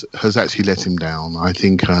intelligence has actually let him down. I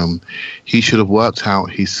think he should have worked out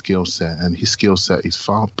his skill set, and his skill set is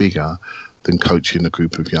far bigger than coaching a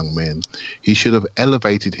group of young men. He should have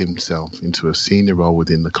elevated himself into a senior role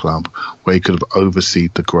within the club where he could have overseen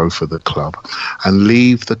the growth of the club and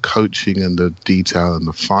leave the coaching and the detail and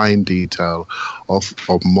the fine detail of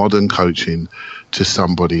modern coaching to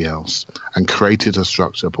somebody else and created a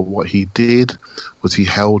structure. But what he did was he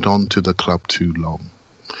held on to the club too long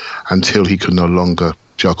until he could no longer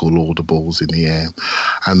juggle all the balls in the air.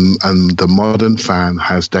 And the modern fan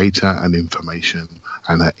has data and information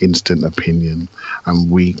and an instant opinion,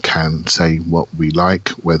 and we can say what we like,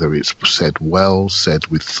 whether it's said well, said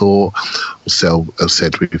with thought, or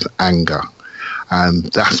said with anger. And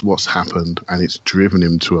that's what's happened. And it's driven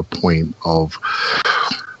him to a point of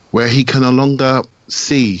where he can no longer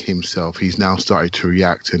see himself. He's now started to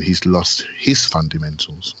react, and he's lost his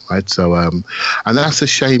fundamentals, right? So, and that's a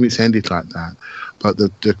shame it's ended like that. But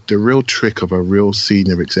the real trick of a real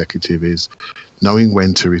senior executive is knowing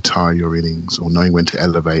when to retire your innings or knowing when to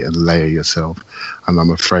elevate and layer yourself. And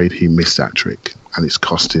I'm afraid he missed that trick, and it's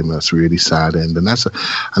cost him. That's a really sad end, and that's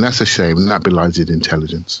a shame, and that belies his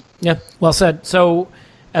intelligence. Yeah, well said. So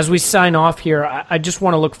as we sign off here, I just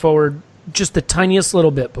want to look forward just the tiniest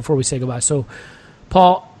little bit before we say goodbye. So,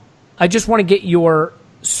 Paul, I just want to get your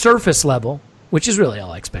surface level, which is really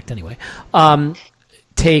all I expect anyway,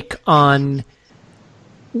 take on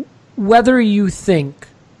whether you think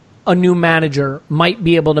a new manager might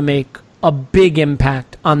be able to make a big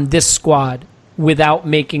impact on this squad without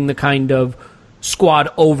making the kind of squad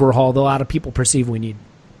overhaul that a lot of people perceive we need.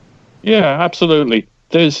 Yeah, absolutely.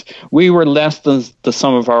 We were less than the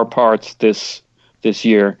sum of our parts this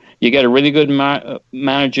year. You get a really good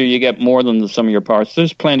manager, you get more than the sum of your parts.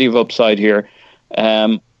 There's plenty of upside here.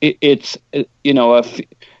 If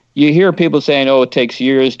you hear people saying, "Oh, it takes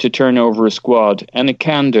years to turn over a squad," and it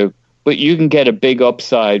can do. But you can get a big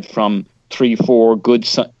upside from 3-4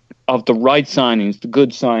 of the right signings, the good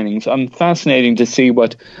signings. I'm fascinating to see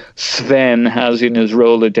what Sven has in his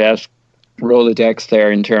Rolodex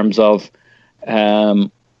there in terms of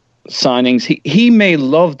signings. He may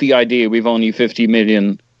love the idea we've only 50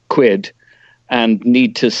 million quid and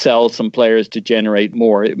need to sell some players to generate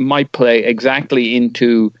more. It might play exactly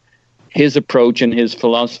into his approach and his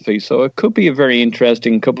philosophy. So it could be a very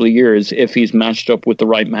interesting couple of years if he's matched up with the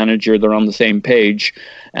right manager. They're on the same page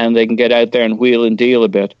and they can get out there and wheel and deal a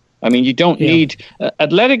bit. I mean, you don't need...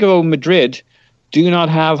 Atlético Madrid do not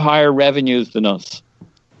have higher revenues than us.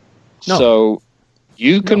 No. So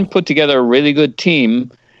you can put together a really good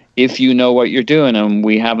team if you know what you're doing. And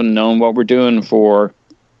we haven't known what we're doing for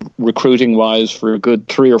recruiting-wise for a good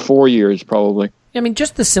 3 or 4 years, probably. I mean,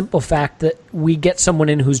 just the simple fact that we get someone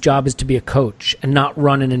in whose job is to be a coach and not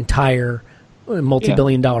run an entire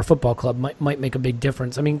multi-billion-dollar football club might make a big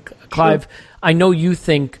difference. I mean, Clive, sure. I know you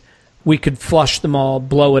think we could flush them all,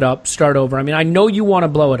 blow it up, start over. I mean, I know you want to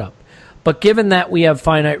blow it up. But given that we have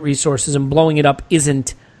finite resources and blowing it up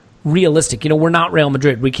isn't realistic, we're not Real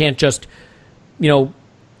Madrid. We can't just,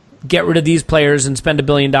 get rid of these players and spend $1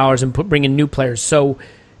 billion and bring in new players. So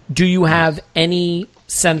do you have any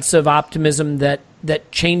sense of optimism that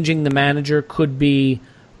changing the manager could be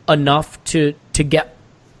enough to get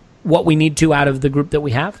what we need to out of the group that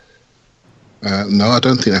we have? No, I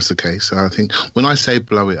don't think that's the case. I think when I say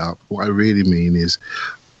blow it up, what I really mean is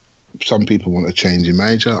some people want a change in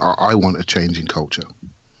manager. I want a change in culture.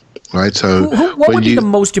 Right. So what would be the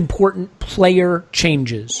most important player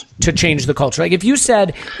changes to change the culture? Like if you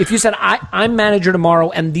said I'm manager tomorrow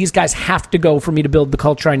and these guys have to go for me to build the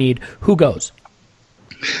culture I need, who goes?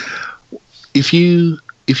 If you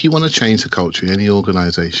want to change the culture in any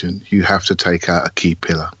organization, you have to take out a key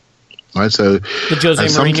pillar. Right. So the Jose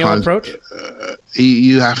Mourinho approach?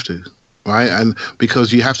 You have to. Right. And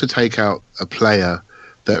because you have to take out a player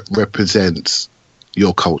that represents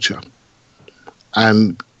your culture.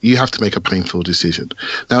 And you have to make a painful decision.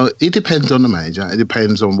 Now, it depends on the manager. It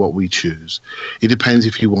depends on what we choose. It depends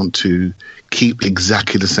if you want to keep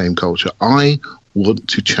exactly the same culture. I want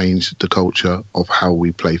to change the culture of how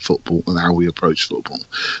we play football and how we approach football.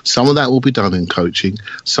 Some of that will be done in coaching.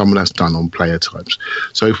 Some of that's done on player types.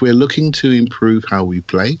 So if we're looking to improve how we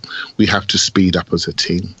play, we have to speed up as a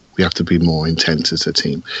team. We have to be more intense as a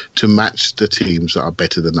team to match the teams that are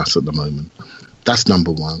better than us at the moment. That's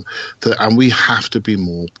number one. And we have to be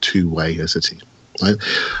more two-way as a team. Right?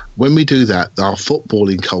 When we do that, our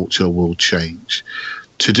footballing culture will change.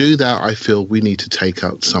 To do that, I feel we need to take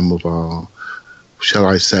out some of our, shall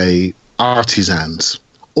I say, artisans,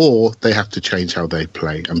 or they have to change how they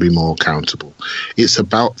play and be more accountable. It's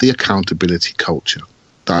about the accountability culture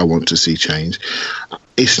that I want to see change.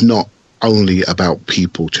 It's not only about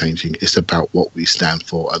people changing. It's about what we stand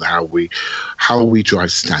for and how we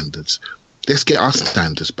drive standards. Let's get our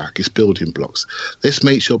standards back. It's building blocks. Let's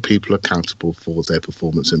make sure people are accountable for their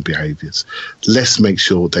performance and behaviours. Let's make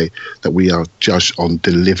sure that we are judged on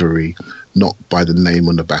delivery, not by the name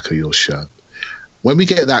on the back of your shirt. When we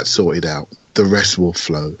get that sorted out, the rest will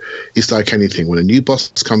flow. It's like anything. When a new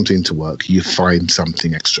boss comes into work, you find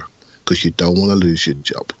something extra because you don't want to lose your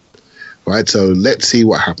job. Right, so let's see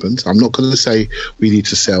what happens. I'm not going to say we need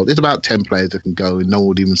to sell. There's about 10 players that can go and no one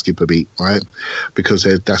would even skip a beat, right? Because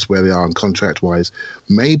that's where they are on contract-wise.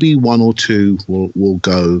 Maybe one or two will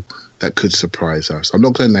go that could surprise us. I'm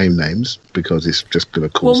not going to name names because it's just going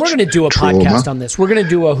to cause Well, we're going to do a trauma. podcast on this. We're going to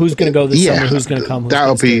do a who's going to go this summer, who's going to come.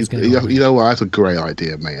 That'll be, you know what, that's a great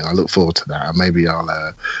idea, mate. I look forward to that. And maybe I'll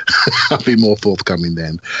be more forthcoming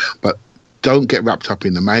then. But don't get wrapped up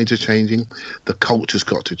in the manager changing. The culture's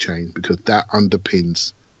got to change because that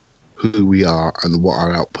underpins who we are and what our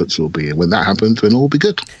outputs will be. And when that happens, then all will be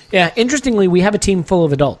good. Yeah, interestingly, we have a team full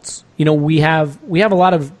of adults. You know, we have a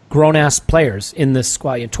lot of grown-ass players in this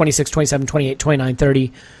squad, 26, 27, 28, 29,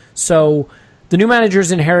 30. So the new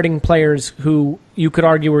manager's inheriting players who you could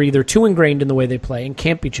argue are either too ingrained in the way they play and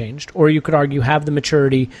can't be changed, or you could argue have the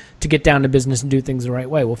maturity to get down to business and do things the right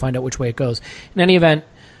way. We'll find out which way it goes. In any event,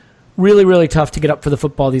 really, really tough to get up for the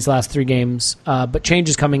football these last 3 games, but change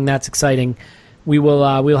is coming. That's exciting.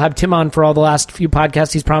 We'll have Tim on for all the last few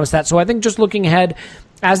podcasts. He's promised that. So I think just looking ahead,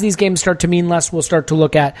 as these games start to mean less, we'll start to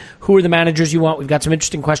look at who are the managers you want. We've got some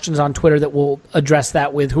interesting questions on Twitter that we'll address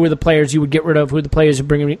that with. Who are the players you would get rid of? Who are the players you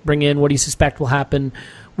bring in? What do you suspect will happen?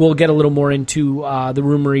 We'll get a little more into the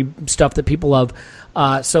rumory stuff that people love.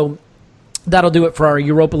 So that'll do it for our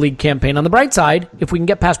Europa League campaign. On the bright side, if we can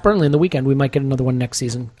get past Burnley in the weekend, we might get another one next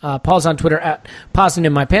season. Paul's on Twitter at Pausing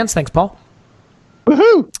in My Pants. Thanks, Paul.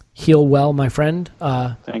 Woohoo! Heal well, my friend.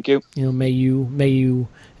 Thank you. May you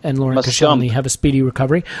and Lauren Koscielny have a speedy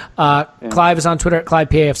recovery. Clive is on Twitter at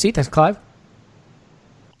ClivePAFC. Thanks, Clive.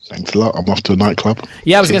 Thanks a lot. I'm off to a nightclub.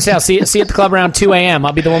 Yeah, I was going to say, I'll see you at the club around 2 a.m.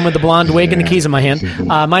 I'll be the one with the blonde wig and the keys in my hand.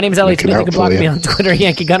 My name is Elliot Smith. You can block me on Twitter,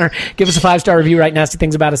 Yankee Gunner. Give us a 5-star review, write nasty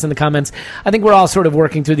things about us in the comments. I think we're all sort of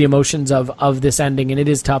working through the emotions of this ending, and it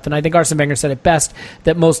is tough. And I think Arsene Wenger said it best,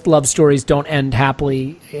 that most love stories don't end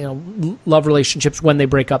happily. Love relationships, when they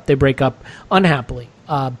break up unhappily.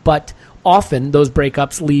 But often those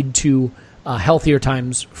breakups lead to healthier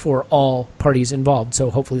times for all parties involved. So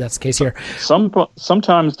hopefully that's the case here.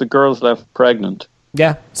 Sometimes the girl's left pregnant.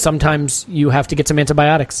 Yeah, sometimes you have to get some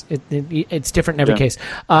antibiotics. It's different in every case.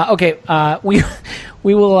 We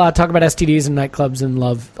will talk about STDs and nightclubs and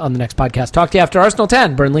love on the next podcast. Talk to you after Arsenal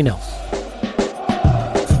 10, Burnley 0.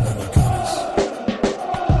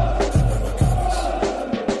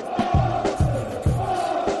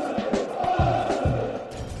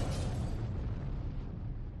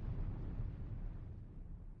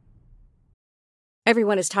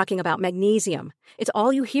 Everyone is talking about magnesium. It's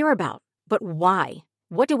all you hear about. But why?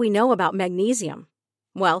 What do we know about magnesium?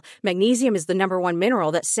 Well, magnesium is the #1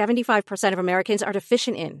 mineral that 75% of Americans are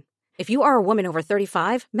deficient in. If you are a woman over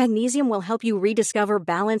 35, magnesium will help you rediscover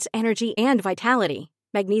balance, energy, and vitality.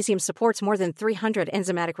 Magnesium supports more than 300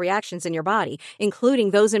 enzymatic reactions in your body,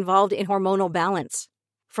 including those involved in hormonal balance.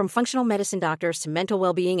 From functional medicine doctors to mental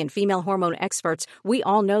well-being and female hormone experts, we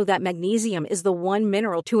all know that magnesium is the one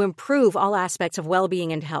mineral to improve all aspects of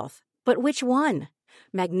well-being and health. But which one?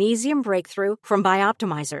 Magnesium Breakthrough from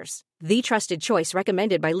Bioptimizers, the trusted choice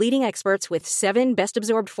recommended by leading experts with 7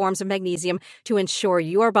 best-absorbed forms of magnesium to ensure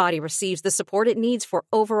your body receives the support it needs for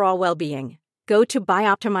overall well-being. Go to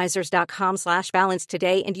bioptimizers.com/balance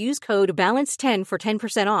today and use code BALANCE10 for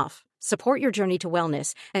 10% off. Support your journey to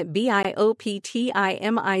wellness at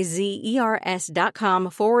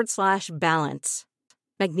bioptimizers.com/balance.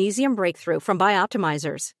 Magnesium Breakthrough from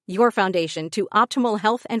Bioptimizers, your foundation to optimal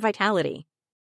health and vitality.